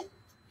signed.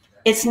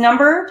 It's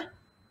numbered.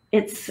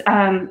 It's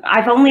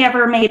I've only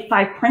ever made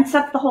 5 prints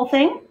of the whole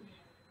thing,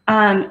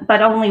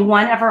 but only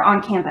 1 ever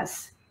on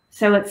canvas.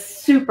 So it's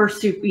super,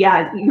 super,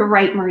 yeah, you're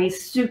right, Marie,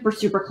 super,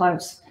 super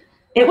close.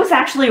 It was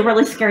actually a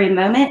really scary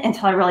moment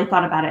until I really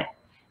thought about it.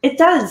 It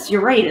does,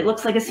 you're right. It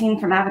looks like a scene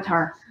from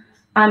Avatar.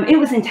 It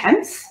was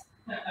intense.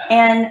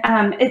 And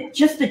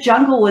the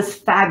jungle was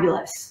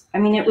fabulous. I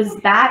mean,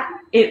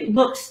 it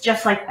looks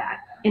just like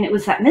that. And it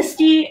was that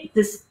misty,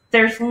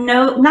 there's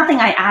nothing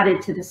I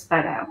added to this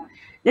photo.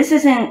 This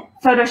isn't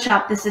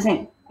Photoshop. This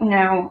isn't,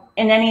 in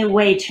any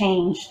way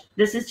changed.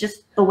 This is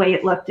just the way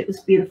it looked. It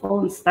was beautiful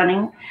and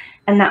stunning.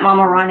 And that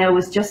mama rhino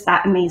was just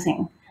that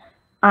amazing.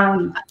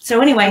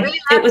 So anyway,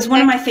 it was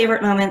one of my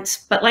favorite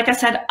moments. But like I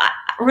said,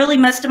 really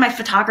most of my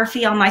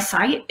photography on my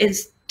site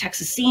is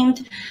Texas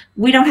themed.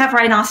 We don't have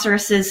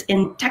rhinoceroses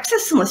in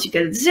Texas unless you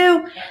go to the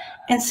zoo.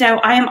 And so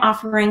I am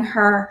offering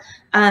her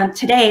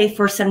today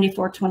for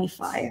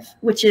 $74.25,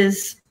 which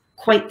is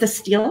quite the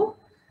steal,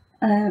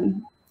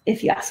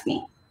 if you ask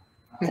me.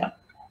 So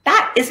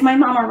that is my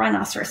mama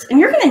rhinoceros. And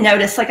you're going to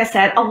notice, like I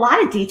said, a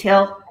lot of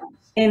detail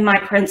in my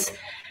prints.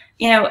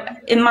 You know,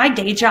 in my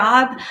day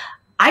job,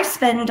 I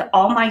spend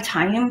all my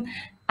time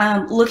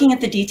looking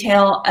at the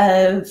detail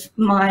of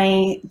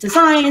my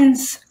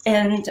designs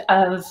and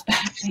of,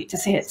 I hate to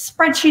say it,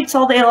 spreadsheets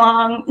all day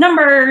long,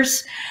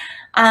 numbers,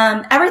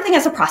 everything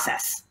is a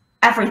process,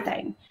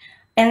 everything.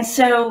 And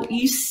so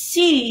you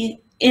see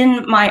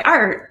in my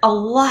art a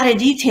lot of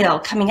detail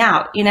coming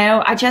out. You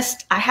know,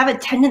 I have a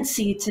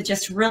tendency to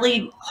just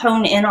really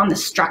hone in on the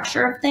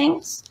structure of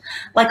things.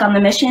 Like on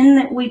the mission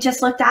that we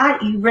just looked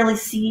at, you really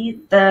see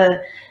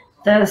the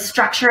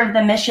structure of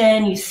the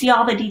mission. You see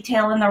all the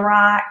detail in the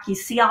rock. You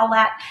see all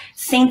that.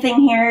 Same thing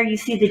here. You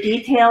see the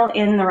detail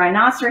in the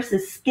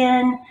rhinoceros's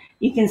skin.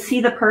 You can see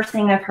the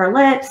pursing of her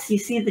lips. You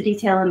see the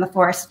detail in the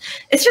forest.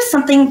 It's just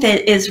something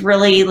that is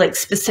really like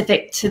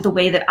specific to the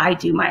way that I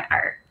do my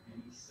art.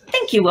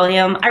 Thank you,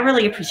 William. I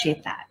really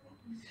appreciate that.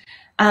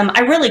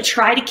 I really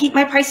try to keep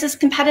my prices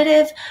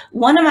competitive.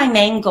 One of my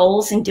main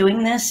goals in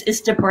doing this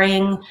is to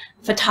bring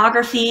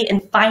photography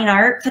and fine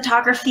art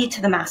photography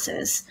to the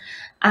masses.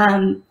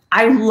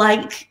 I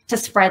like to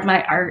spread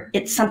my art.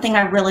 It's something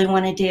I really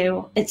want to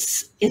do.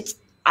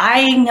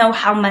 I know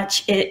how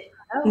much it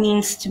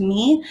means to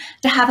me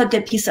to have a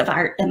good piece of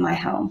art in my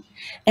home.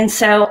 And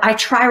so I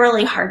try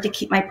really hard to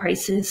keep my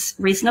prices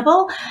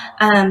reasonable.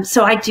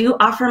 So I do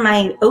offer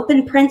my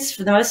open prints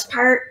for the most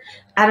part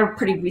at a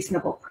pretty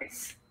reasonable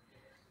price.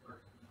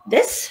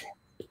 This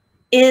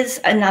is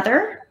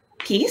another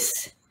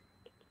piece.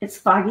 It's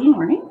Foggy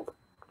Morning.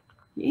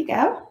 There you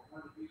go.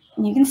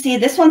 And you can see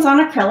this one's on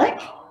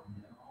acrylic.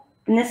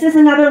 And this is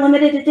another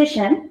limited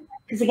edition,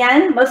 because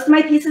again, most of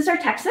my pieces are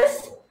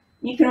Texas.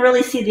 You can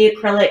really see the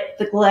acrylic,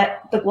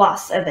 the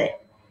gloss of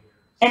it.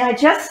 And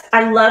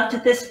I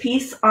loved this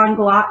piece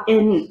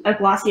in a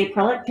glossy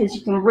acrylic because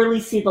you can really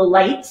see the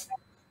light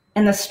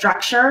and the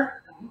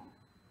structure.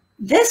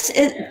 This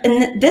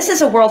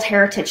is a World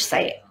Heritage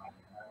site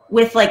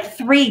with like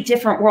 3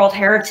 different World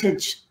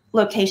Heritage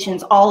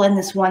locations all in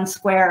this one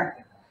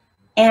square.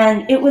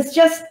 And it was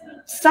just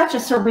such a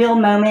surreal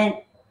moment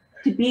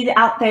to be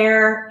out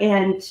there,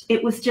 and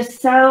it was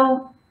just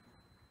so,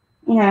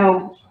 you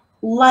know,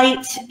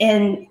 light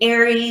and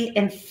airy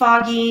and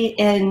foggy,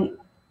 and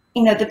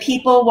you know, the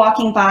people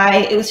walking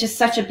by, it was just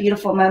such a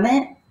beautiful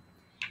moment.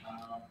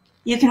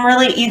 You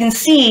can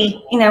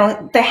see, you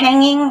know, the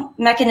hanging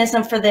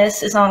mechanism for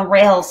this is on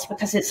rails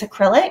because it's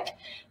acrylic,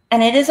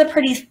 and it is a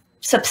pretty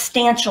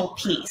substantial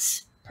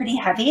piece, pretty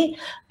heavy.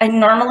 I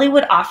normally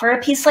would offer a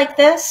piece like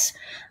this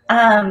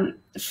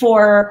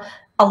for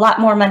a lot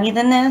more money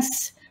than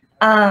this.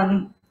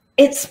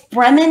 It's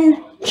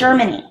Bremen,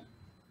 Germany.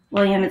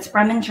 William, it's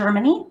Bremen,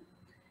 Germany.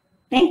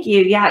 Thank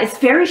you. Yeah, it's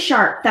very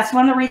sharp. That's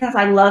one of the reasons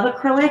I love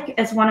acrylic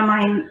as one of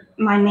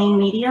my main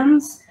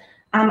mediums.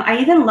 I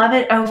even love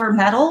it over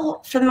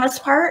metal for the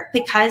most part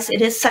because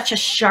it is such a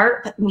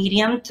sharp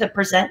medium to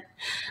present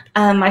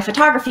my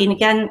photography. And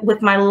again,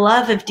 with my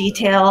love of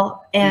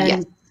detail and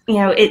yes, you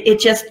know, it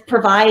just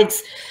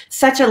provides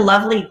such a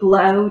lovely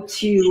glow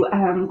to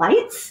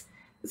lights,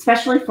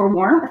 especially for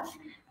warmth.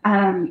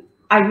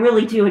 I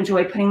really do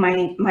enjoy putting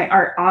my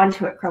art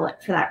onto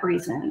acrylic for that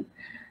reason.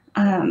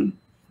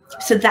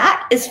 So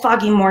that is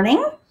Foggy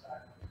Morning.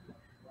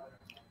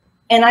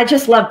 And I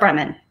just love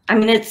Bremen. I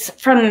mean,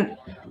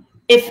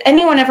 if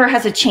anyone ever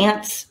has a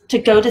chance to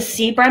go to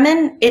see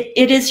Bremen,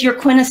 it is your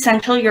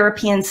quintessential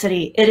European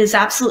city. It is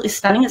absolutely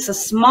stunning. It's a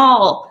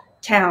small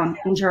town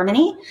in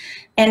Germany,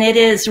 and it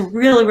is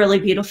really, really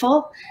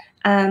beautiful.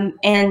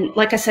 And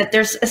like I said,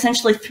 there's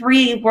essentially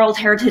 3 World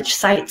Heritage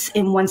sites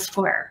in one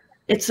square.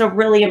 It's a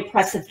really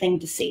impressive thing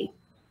to see.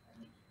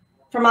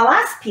 For my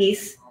last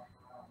piece,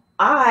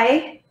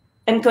 I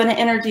am going to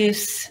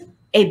introduce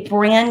a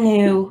brand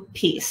new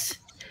piece.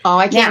 Oh,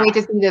 I can't wait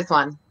to see this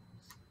one.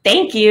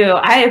 Thank you.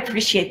 I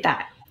appreciate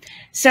that.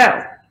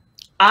 So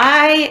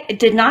I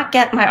did not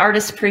get my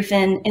artist proof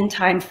in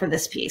time for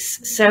this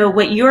piece. So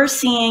what you're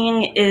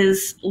seeing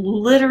is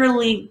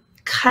literally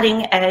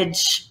cutting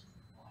edge,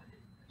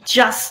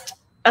 just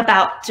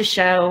about to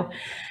show.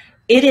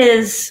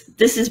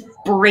 This is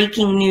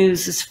breaking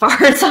news as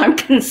far as I'm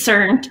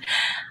concerned.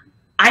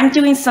 I'm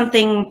doing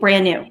something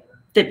brand new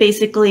that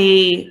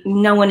basically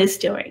no one is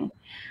doing.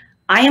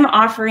 I am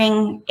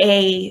offering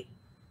a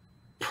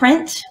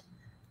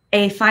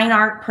fine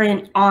art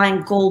print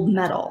on gold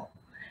metal.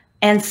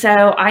 And so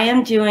I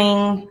am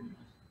doing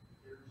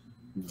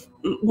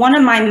one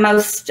of my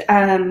most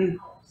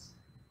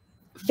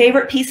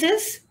favorite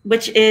pieces,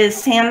 which is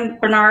San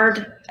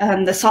Bernard,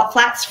 the salt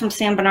flats from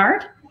San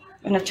Bernard.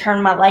 I'm going to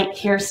turn my light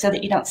here so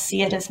that you don't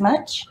see it as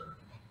much.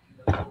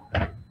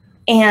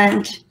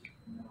 And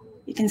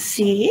you can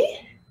see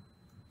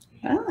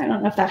Well, I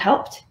don't know if that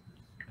helped.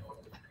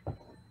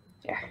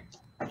 There.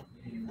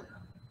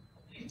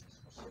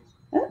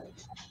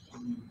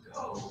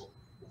 Oh.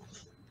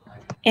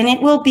 And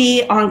it will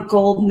be on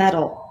gold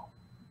metal.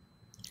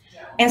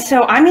 And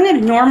so I'm going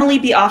to normally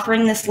be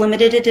offering this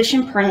limited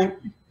edition print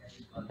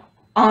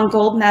on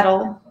gold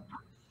metal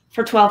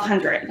for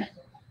 $1,200.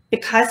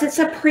 Because it's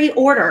a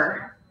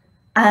pre-order,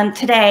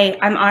 today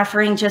I'm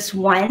offering just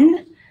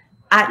one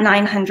at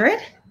 $900.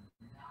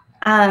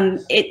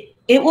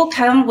 It will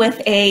come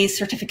with a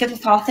certificate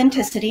of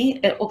authenticity.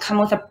 It will come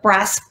with a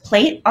brass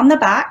plate on the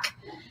back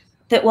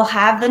that will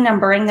have the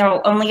numbering. There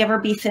will only ever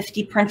be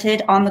 50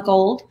 printed on the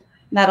gold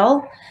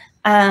metal.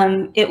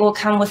 It will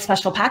come with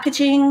special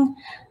packaging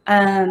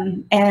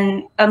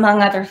and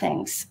among other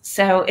things.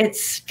 So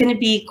it's going to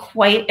be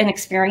quite an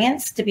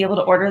experience to be able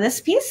to order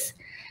this piece.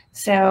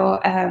 So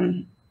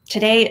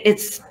today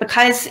it's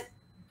because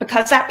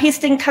that piece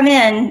didn't come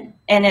in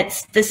and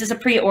this is a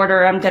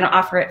pre-order, I'm going to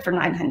offer it for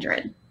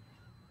 $900.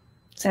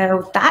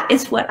 So that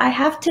is what I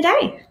have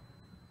today.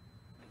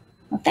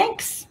 Well,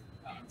 thanks.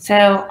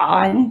 So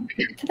on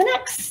to the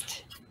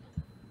next.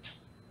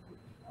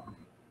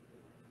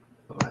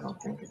 I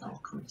don't think it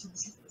all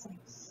comes.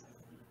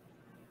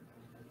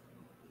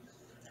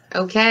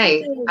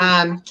 Okay,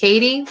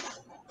 Katie,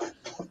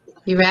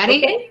 you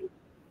ready? Okay.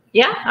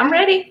 Yeah, I'm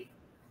ready.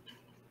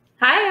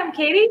 Hi, I'm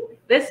Katie.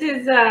 This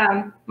is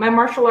my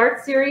martial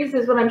arts series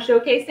is what I'm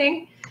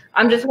showcasing.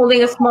 I'm just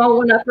holding a small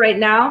one up right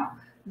now.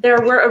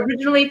 There were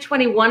originally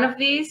 21 of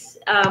these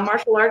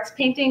martial arts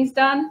paintings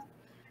done.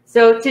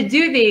 So to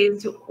do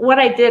these, what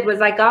I did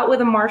was I got with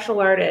a martial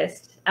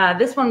artist.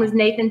 This one was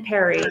Nathan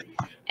Perry,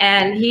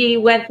 and he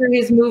went through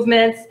his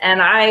movements,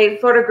 and I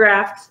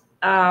photographed.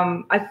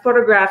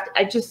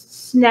 I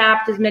just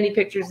snapped as many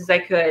pictures as I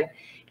could.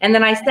 And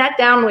then I sat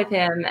down with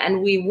him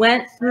and we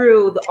went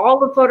through all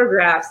the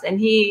photographs, and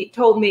he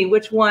told me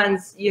which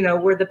ones,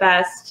 were the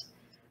best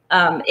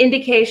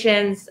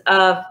indications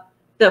of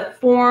the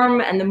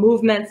form and the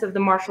movements of the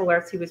martial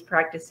arts he was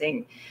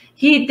practicing.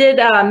 He did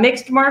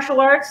mixed martial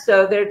arts,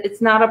 so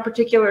it's not a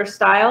particular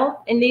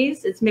style in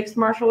these, it's mixed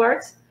martial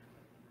arts.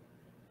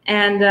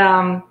 And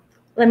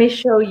let me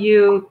show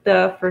you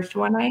the first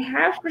one I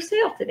have for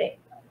sale today.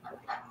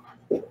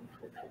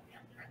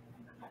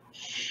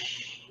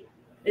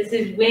 This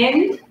is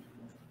Wind.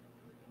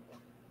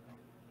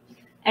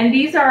 And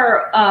these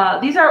are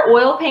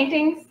oil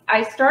paintings.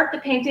 I start the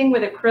painting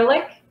with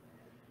acrylic,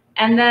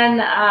 and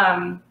then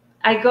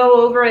I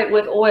go over it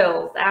with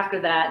oils after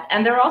that.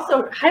 And they're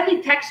also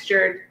highly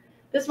textured.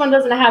 This one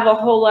doesn't have a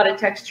whole lot of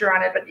texture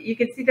on it, but you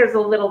can see there's a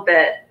little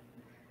bit.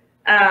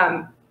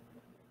 I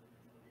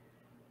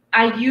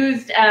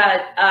used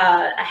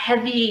a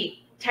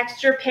heavy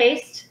texture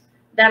paste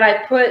that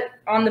I put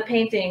on the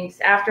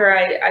paintings after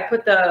I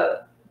put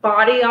the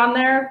body on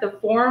there, the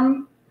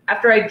form.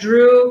 After I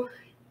drew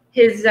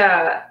his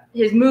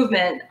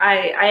movement,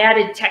 I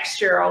added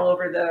texture all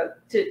over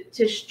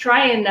to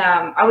try and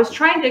I was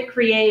trying to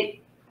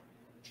create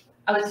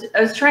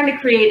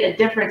a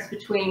difference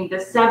between the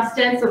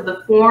substance of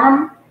the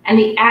form and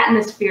the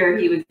atmosphere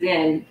he was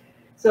in.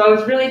 So I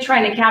was really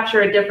trying to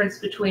capture a difference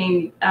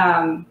between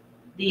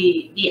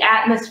the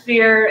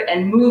atmosphere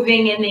and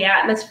moving in the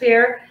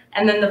atmosphere,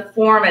 and then the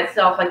form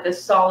itself, like the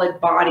solid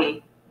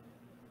body.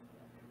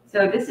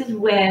 So this is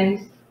Wind.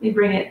 Let me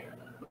bring it.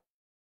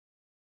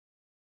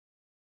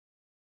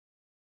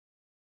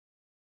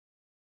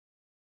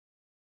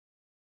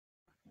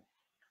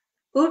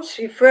 Oops,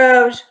 she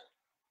froze.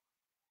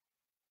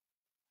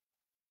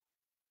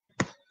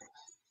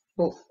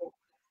 Oh.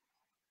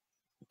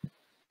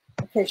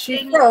 Okay,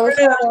 she froze.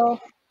 So.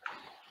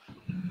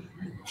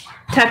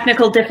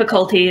 Technical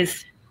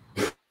difficulties.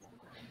 Okay.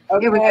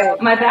 Here we go.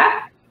 Am I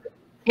back?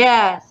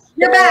 Yes.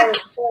 You're back.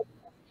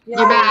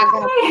 You're back.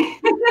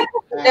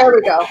 There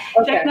we go.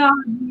 Okay.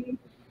 Technology.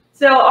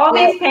 So all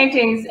these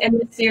paintings in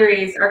this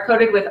series are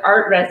coated with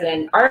art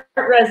resin. Art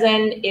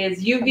resin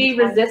is UV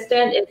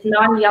resistant, it's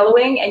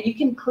non-yellowing, and you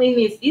can clean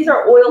these. These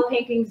are oil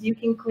paintings you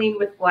can clean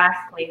with glass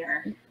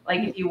cleaner,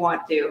 like if you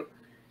want to.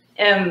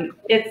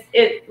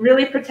 It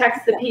really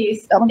protects the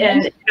piece,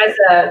 and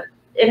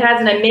it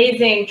has an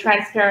amazing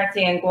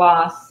transparency and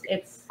gloss.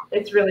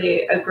 It's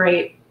really a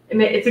great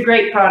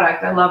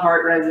product. I love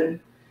art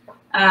resin.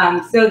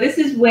 So this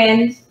is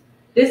Wind.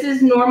 This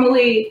is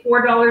normally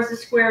 $4 a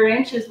square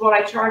inch is what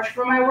I charge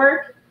for my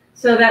work.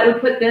 So that would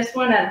put this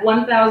one at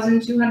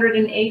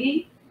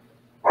 $1,280.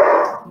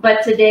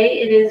 But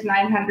today it is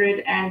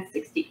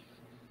 $960.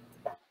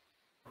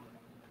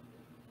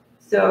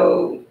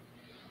 So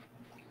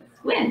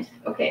it's Wind.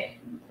 Okay.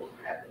 We'll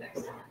grab the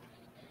next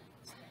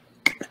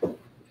one.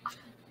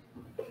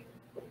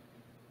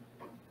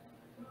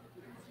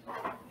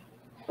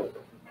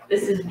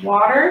 This is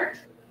Water.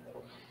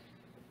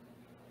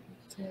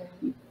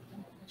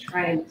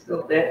 Try and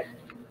tilt it.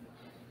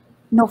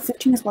 No,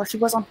 15 is more. She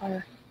was on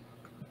fire.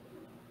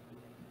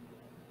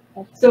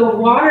 So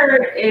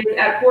Water is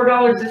at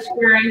 $4 a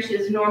square inch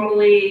is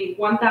normally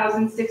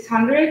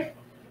 $1,600,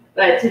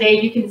 but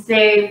today you can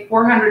save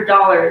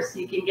 $400.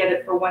 You can get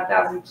it for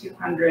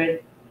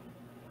 $1,200.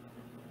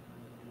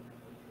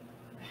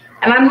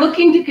 And I'm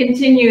looking to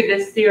continue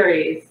this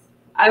series.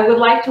 I would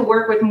like to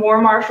work with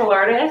more martial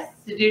artists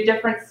to do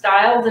different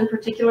styles and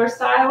particular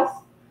styles.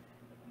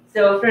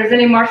 So if there's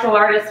any martial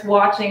artists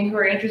watching who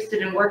are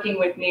interested in working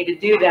with me to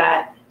do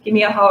that, give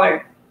me a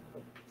holler.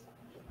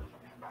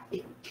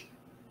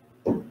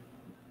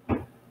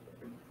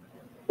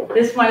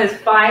 This one is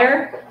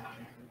fire.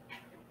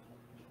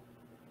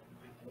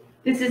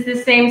 This is the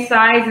same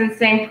size and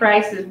same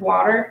price as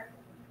water.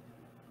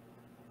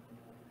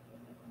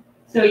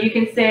 So you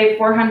can save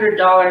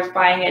 $400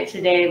 buying it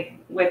today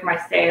with my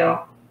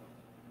sale.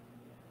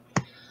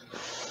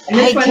 And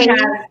this one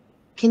has,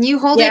 can you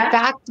hold it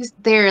back just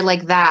there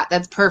like that?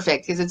 That's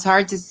perfect, because it's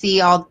hard to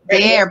see all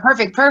there.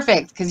 Perfect,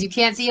 perfect, because you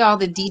can't see all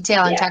the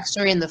detail and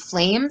texture in the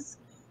flames.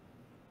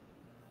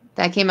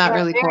 That came out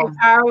really cool. Very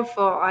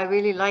powerful. I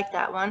really like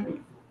that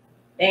one.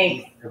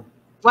 Thanks.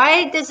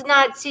 Why does it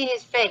not see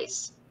his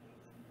face?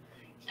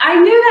 I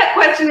knew that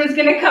question was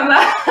going to come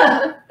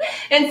up.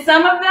 And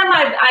some of them,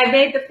 I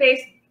made the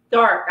face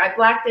dark. I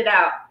blacked it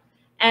out.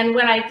 And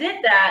when I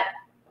did that,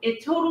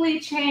 it totally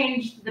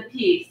changed the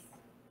piece.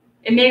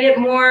 It made it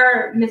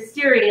more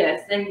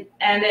mysterious, and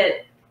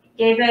it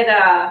gave it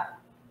a,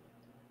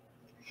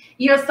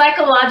 you know,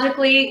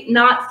 psychologically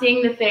not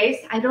seeing the face.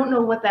 I don't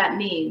know what that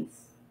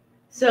means.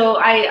 So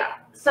I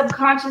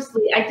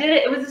subconsciously, I did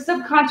it. It was a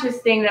subconscious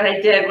thing that I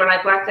did when I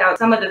blacked out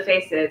some of the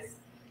faces.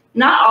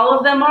 Not all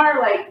of them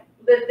are, like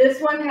this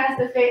one has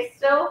the face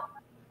still.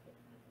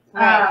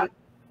 Right.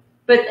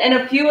 But in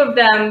a few of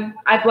them,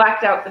 I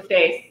blacked out the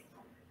face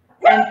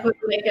and put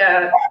like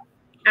a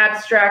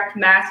abstract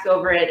mask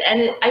over it.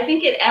 And I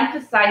think it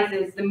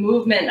emphasizes the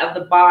movement of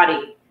the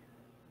body.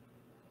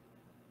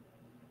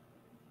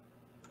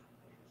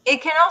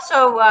 It can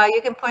also, you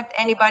can put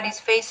anybody's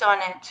face on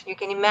it. You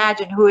can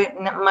imagine who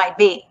it might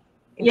be.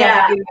 It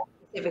doesn't give you a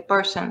specific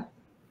person.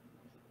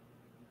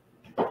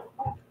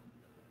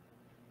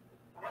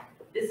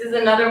 This is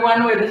another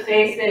one where the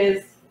face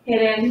is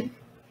hidden.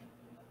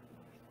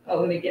 Oh,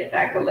 let me get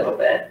back a little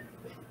bit.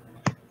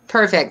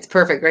 Perfect,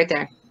 perfect, right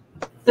there.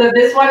 So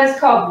this one is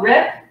called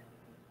Rip.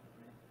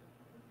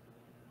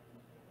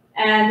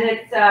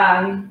 And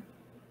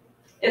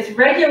it's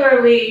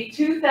regularly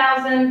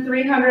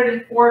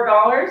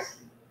 $2,304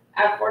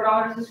 at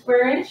 $4 a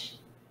square inch.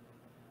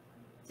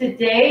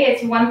 Today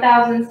it's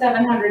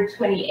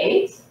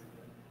 $1,728.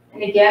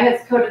 And again,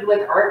 it's coated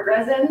with art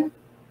resin,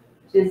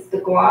 which is the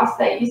gloss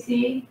that you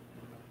see.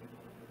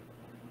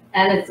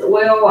 And it's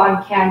oil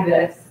on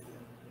canvas.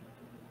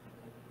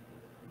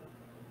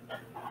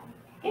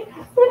 Okay,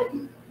 that's it.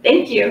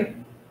 Thank you.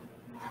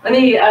 Let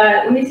me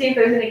see if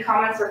there's any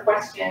comments or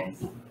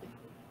questions.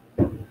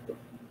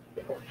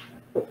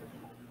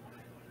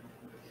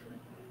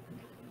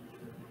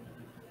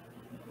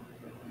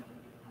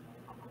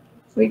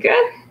 We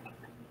good?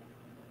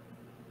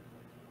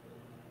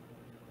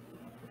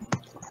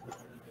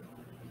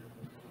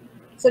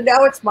 So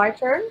now it's my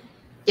turn?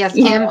 Yes,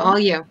 Kim, all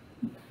you.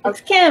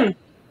 It's Kim.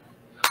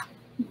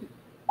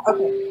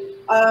 Okay.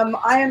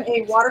 I am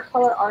a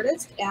watercolor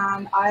artist,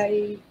 and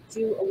I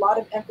do a lot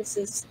of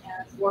emphasis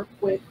and work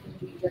with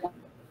media.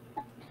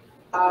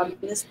 In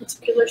this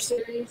particular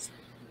series,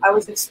 I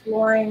was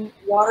exploring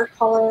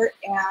watercolor,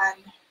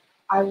 and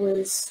I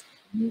was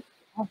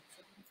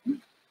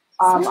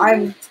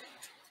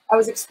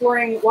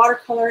exploring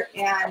watercolor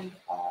and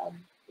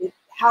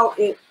how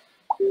it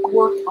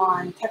worked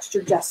on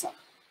textured gesso,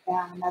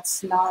 and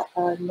that's not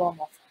a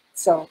normal thing.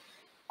 So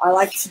I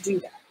like to do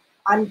that.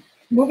 I'm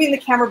moving the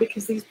camera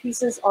because these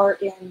pieces are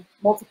in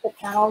multiple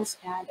panels,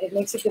 and it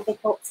makes it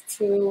difficult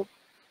to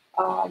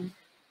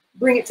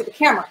bring it to the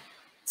camera.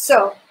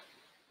 So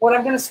what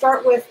I'm going to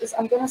start with is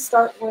I'm going to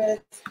start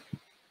with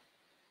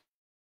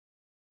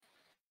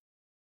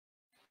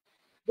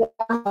the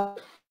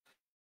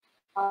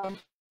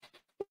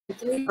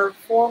 3 or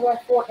 4 by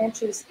 4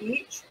 inches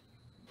each.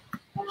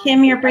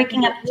 Kim, you're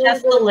breaking up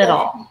just a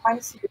little.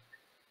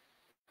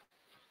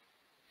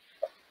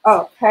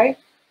 Oh, okay.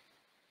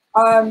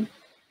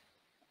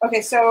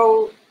 Okay,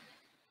 so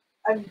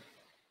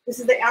this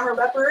is the Amber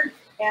Leopard,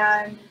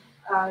 and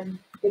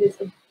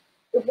it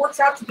works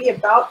out to be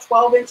about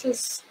 12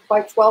 inches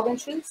by 12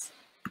 inches.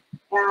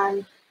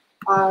 And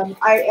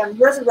I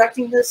am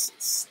resurrecting this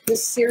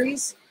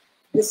series,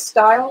 this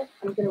style.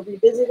 I'm going to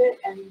revisit it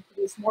and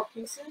produce more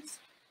pieces.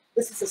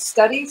 This is a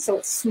study, so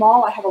it's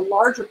small. I have a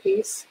larger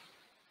piece,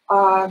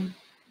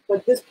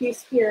 but this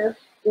piece here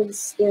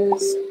is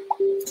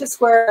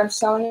just where I'm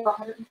selling it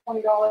for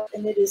 $120,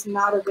 and it is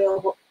not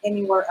available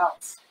anywhere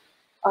else.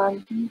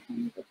 Can you tell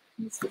me the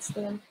piece that's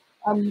there?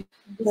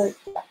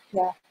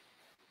 Yeah.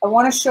 I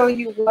want to show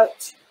you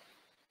what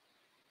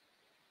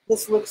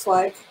this looks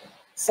like.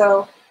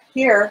 So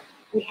here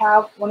we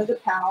have one of the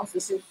panels.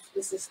 This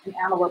is an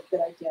antelope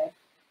that I did,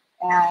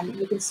 and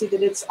you can see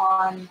that it's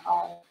on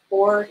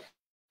board.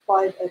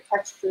 Applied a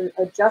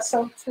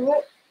gesso to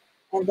it,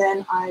 and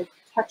then I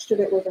textured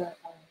it with a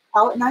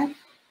palette knife.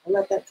 I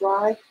let that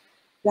dry.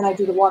 Then I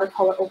do the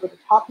watercolor over the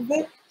top of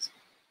it.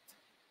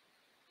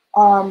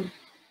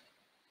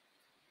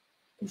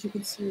 As you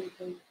can see,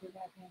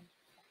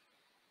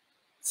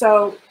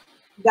 So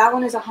that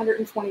one is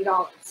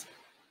 $120.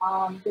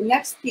 The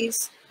next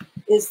piece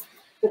is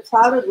the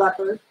clouded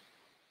leopard,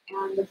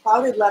 and the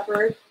clouded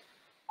leopard,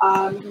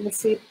 you can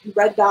see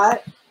red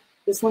dot.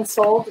 This one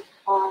sold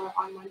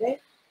on Monday.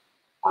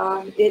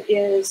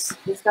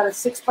 It's got a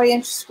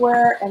 6x-inch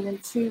square and then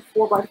two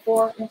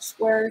 4x4-inch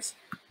squares.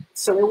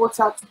 So it works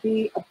out to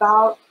be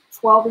about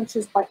 12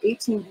 inches by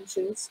 18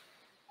 inches.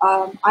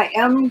 I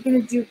am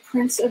going to do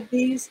prints of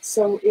these,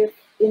 so if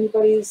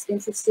anybody's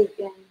interested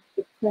in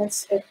the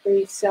prints, if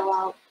they sell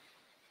out,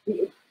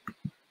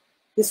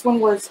 this one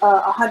was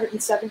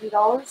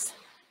 $170.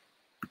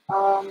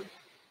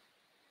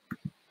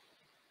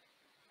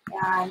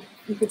 And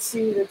you can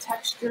see the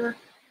texture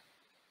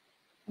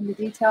and the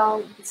detail.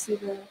 You can see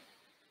the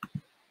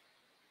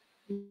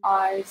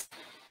eyes,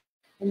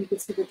 and you can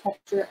see the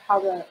texture, how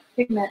the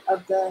pigment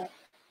of the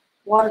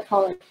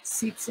watercolor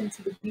seeps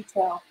into the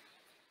detail,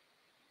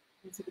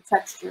 into the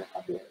texture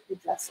of the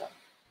gesso.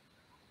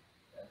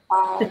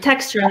 The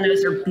texture on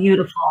those are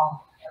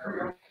beautiful.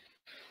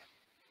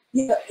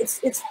 Yeah,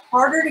 it's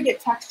harder to get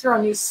texture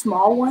on these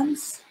small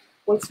ones.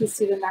 Once you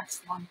see the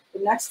next one.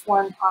 The next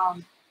one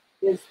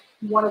is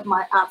one of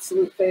my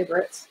absolute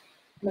favorites.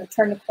 I'm going to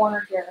turn the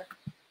corner here.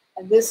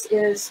 And this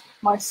is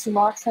my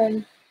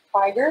Sumatran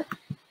tiger.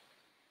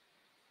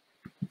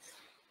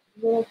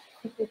 Really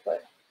quickly,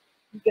 but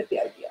you get the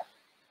idea.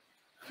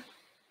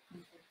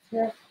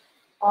 Here.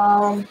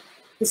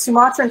 The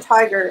Sumatran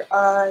tiger,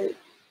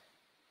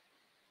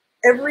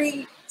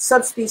 every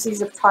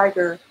subspecies of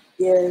tiger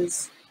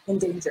is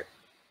endangered.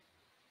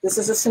 This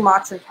is a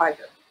Sumatran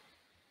tiger.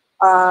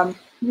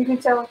 You can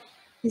tell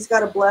he's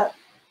got a blep.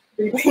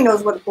 Everybody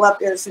knows what a blep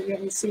is. And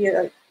you see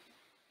a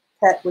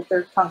pet with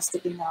their tongue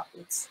sticking out.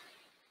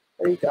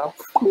 There you go.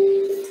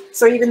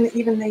 So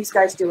even these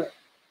guys do it.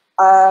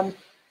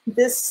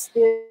 This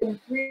is in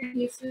 3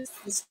 pieces.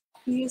 This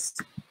piece,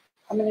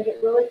 I'm going to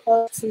get really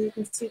close so you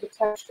can see the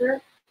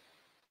texture.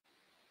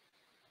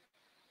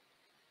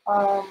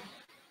 Now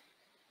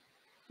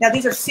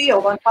these are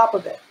sealed on top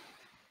of it.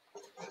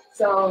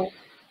 So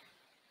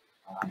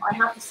I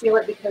have to seal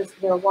it because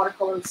the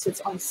watercolor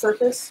sits on the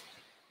surface,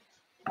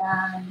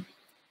 and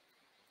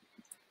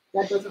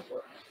that doesn't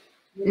work.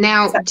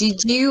 Now,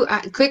 did you,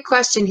 quick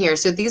question here.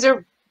 So these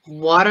are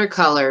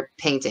watercolor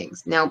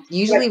paintings. Now,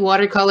 usually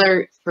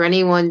watercolor, for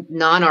anyone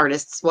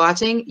non-artists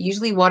watching,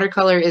 usually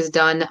watercolor is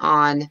done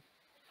on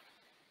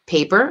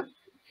paper.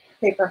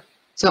 Paper.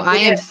 So I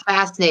am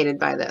fascinated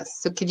by this.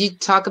 So could you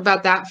talk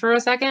about that for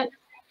a second?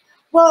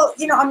 Well,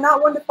 you know, I'm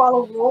not one to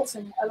follow rules,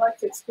 and I like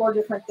to explore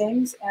different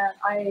things. And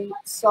I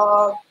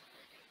saw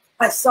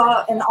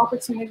an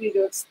opportunity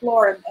to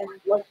explore, and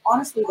like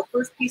honestly, the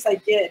first piece I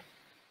did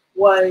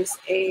was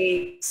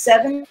a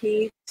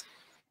 7-piece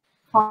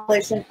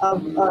compilation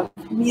of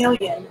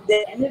chameleon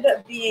that ended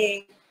up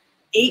being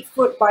 8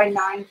 foot by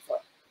 9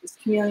 foot. This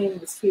chameleon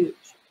was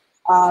huge,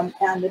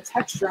 and the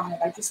texture on it,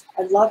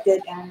 I loved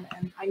it, and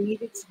I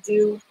needed to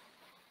do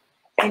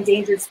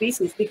endangered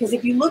species, because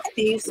if you look at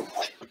these,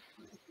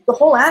 the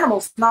whole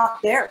animal's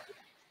not there.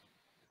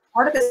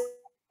 Part of it.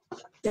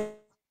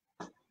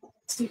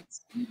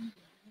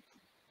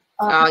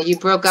 You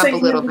broke up a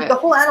little bit. The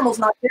whole animal's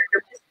not there.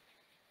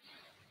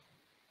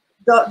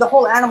 The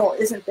whole animal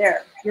isn't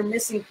there. You're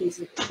missing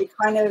pieces. It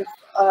kind of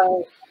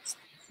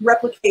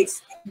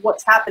replicates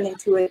what's happening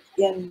to it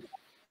in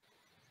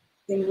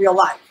real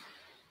life.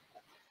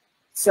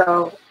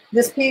 So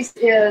this piece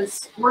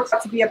works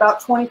out to be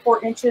about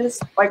 24 inches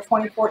by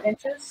 24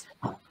 inches.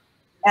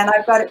 And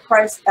I've got it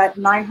priced at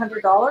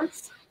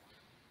 $900.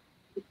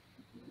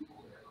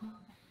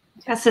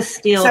 That's a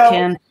steal,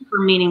 Kim. Super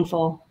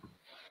meaningful.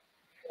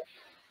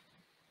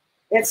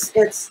 It's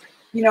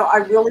you know, I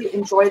really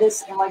enjoy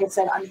this, and like I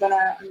said, I'm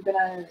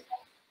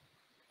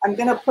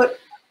gonna put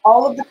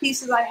all of the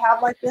pieces I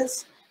have like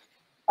this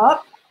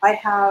up. I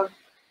have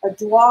a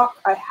dwok,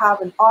 I have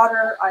an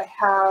otter, I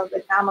have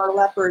an amur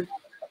leopard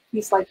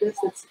piece like this.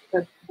 It's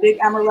a big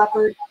amur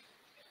leopard.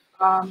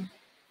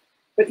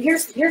 But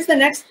here's the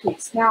next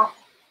piece. Now,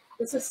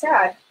 this is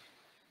sad.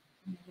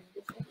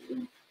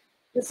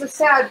 This is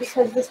sad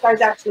because this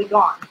guy's actually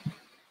gone.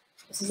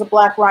 This is a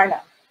black rhino.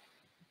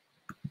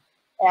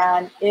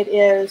 And it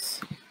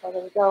is, oh,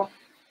 there we go,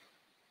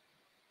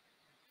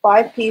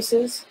 5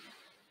 pieces.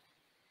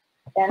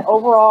 And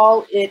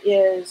overall, it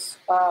is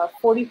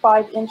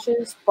 45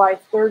 inches by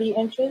 30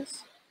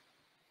 inches.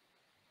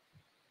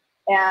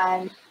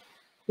 And,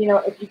 you know,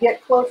 if you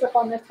get close up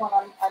on this one,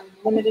 I'm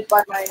limited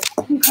by my,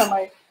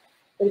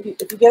 but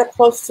if you get up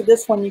close to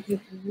this one, you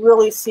can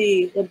really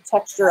see the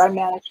texture I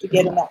managed to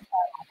get in that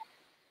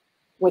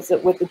with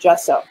the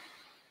gesso.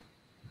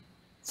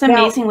 It's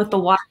amazing with the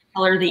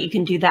watercolor that you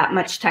can do that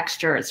much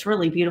texture. It's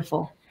really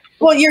beautiful.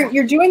 Well,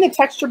 you're doing the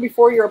texture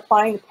before you're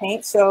applying the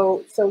paint,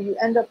 so you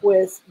end up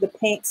with the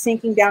paint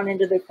sinking down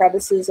into the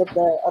crevices of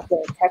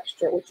the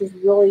texture, which is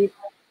really,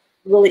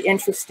 really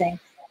interesting.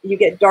 You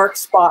get dark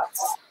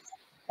spots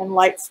and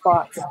light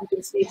spots. You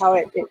can see how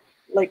it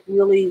like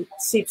really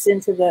seeps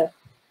into the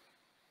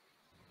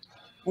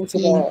into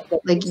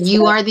the like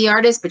you are the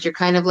artist, but you're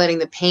kind of letting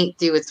the paint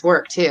do its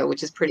work too,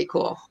 which is pretty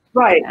cool.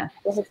 Right. Yeah.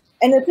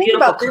 And the thing Beautiful.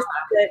 about this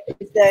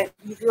is that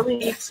you really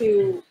need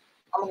to.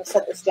 I'm going to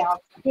set this down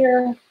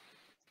here.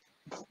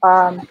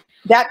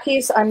 That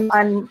piece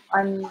I'm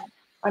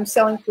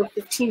selling for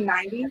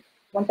 $1,590,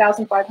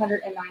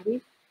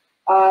 $1,590.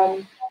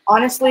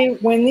 Honestly,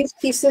 when these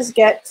pieces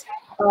get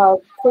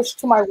pushed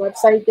to my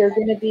website, they're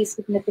going to be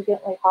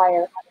significantly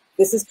higher.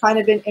 This is kind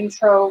of an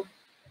intro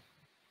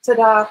to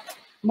the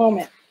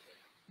moment.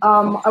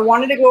 I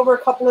wanted to go over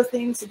a couple of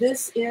things.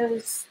 This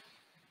is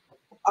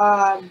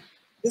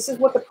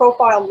what the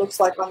profile looks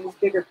like on these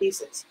bigger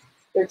pieces.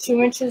 They're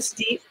 2 inches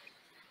deep.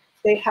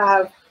 They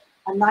have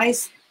a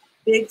nice,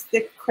 big,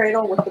 thick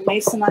cradle with the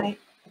masonite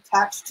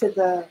attached to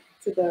the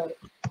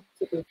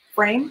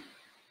frame,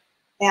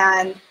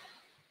 and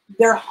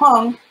they're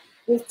hung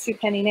with 2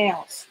 penny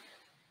nails.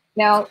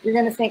 Now you're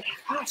going to think,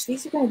 gosh,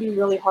 these are going to be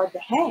really hard to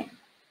hang.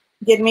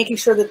 Making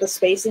sure that the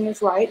spacing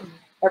is right and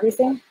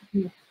everything.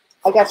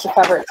 I got you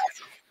covered.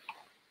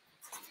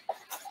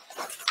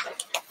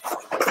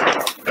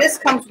 This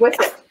comes with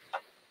it.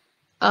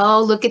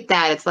 Oh, look at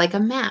that. It's like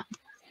a map.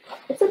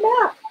 It's a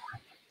map.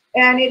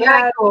 And it Very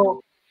has,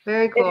 cool.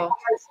 Very cool. It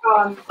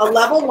has a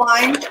level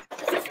line.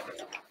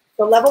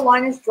 The level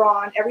line is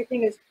drawn.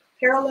 Everything is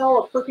parallel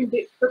or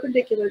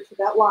perpendicular to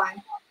that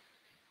line.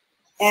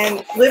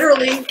 And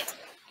literally,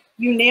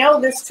 you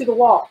nail this to the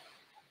wall.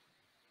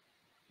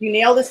 You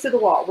nail this to the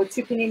wall with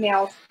 2 penny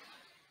nails.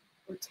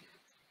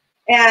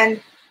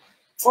 And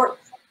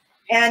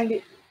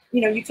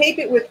you tape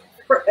it with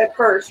at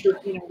first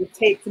with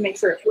tape to make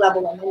sure it's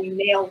level, and then you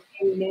nail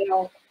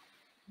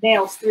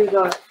nails through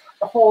the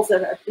holes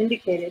that are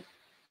indicated.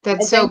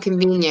 That's so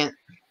convenient.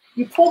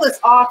 You pull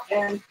this off,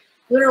 and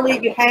literally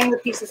you hang the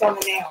pieces on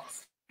the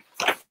nails.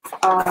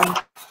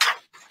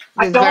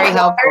 It's very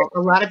helpful.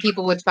 A lot of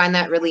people would find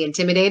that really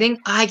intimidating.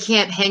 I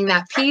can't hang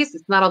that piece.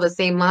 It's not all the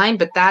same line,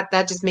 but that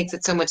just makes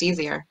it so much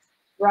easier.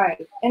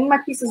 Right. And my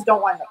pieces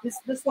don't line up. This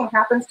one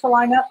happens to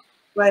line up,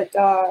 but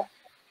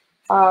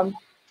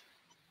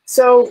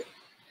so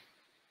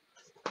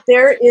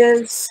there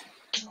is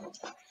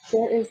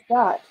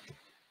that.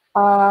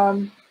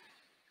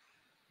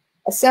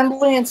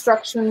 Assembly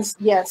instructions,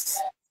 yes.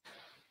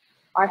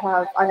 I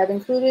have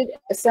included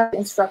assembly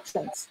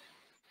instructions.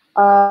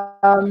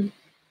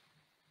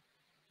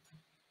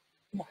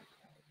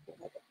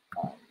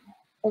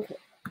 Okay.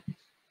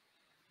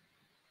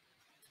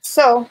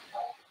 So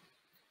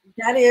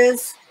that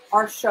is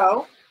our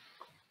show.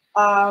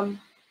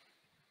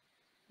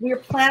 We are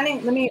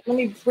planning. Let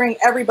me bring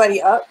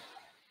everybody up.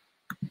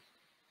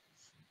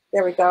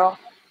 There we go.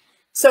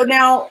 So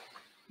now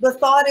the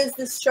thought is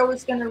this show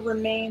is going to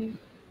remain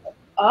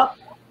up.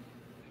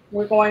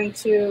 We're going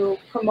to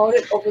promote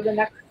it over the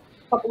next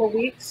couple of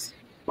weeks,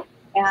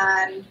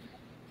 and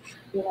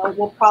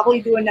we'll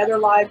probably do another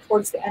live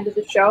towards the end of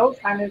the show,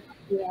 kind of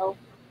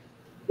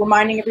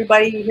reminding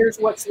everybody here's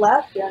what's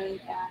left,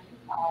 and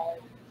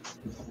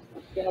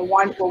we're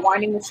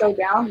winding the show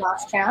down.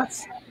 Last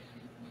chance.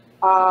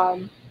 How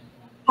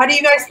do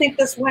you guys think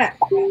this went?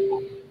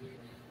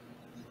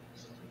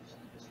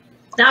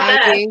 Not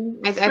bad.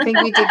 I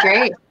think we did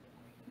great.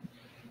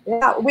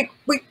 Yeah, we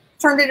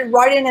turned it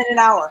right in an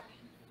hour.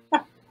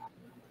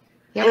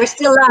 Yeah, we're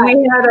still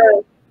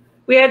live.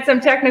 We had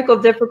some technical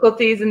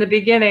difficulties in the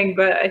beginning,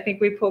 but I think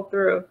we pulled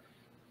through.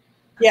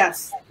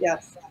 Yes. I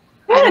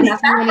don't see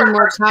any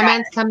more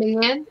comments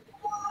coming in.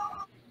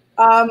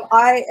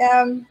 I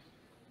am.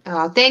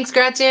 Oh, thanks,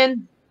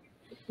 Gretchen.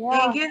 Yeah.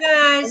 Thank you,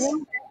 guys.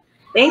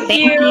 Thank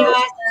you.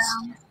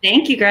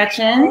 Thank you,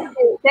 Gretchen.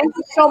 Thank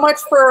you so much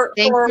for.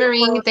 Thanks,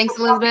 Marie. Thanks,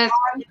 Elizabeth.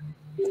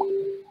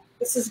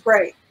 This is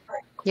great.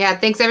 Yeah,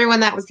 thanks everyone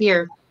that was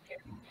here.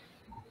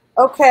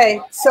 Okay,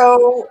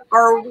 so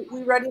are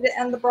we ready to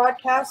end the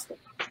broadcast?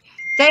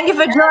 Thank you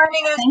for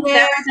joining us.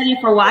 Thanks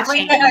everybody for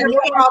watching.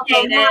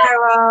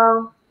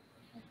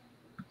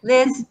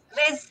 Liz,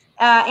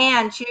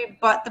 Ann, she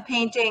bought the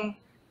painting,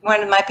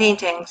 one of my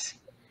paintings.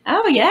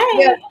 Oh, yay.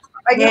 Yeah,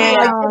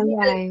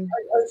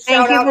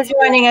 Thank you for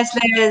joining us,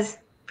 Liz.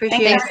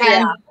 Appreciate it. Thanks,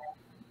 Ann.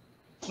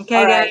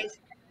 Okay, guys.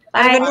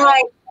 Have a good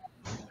night.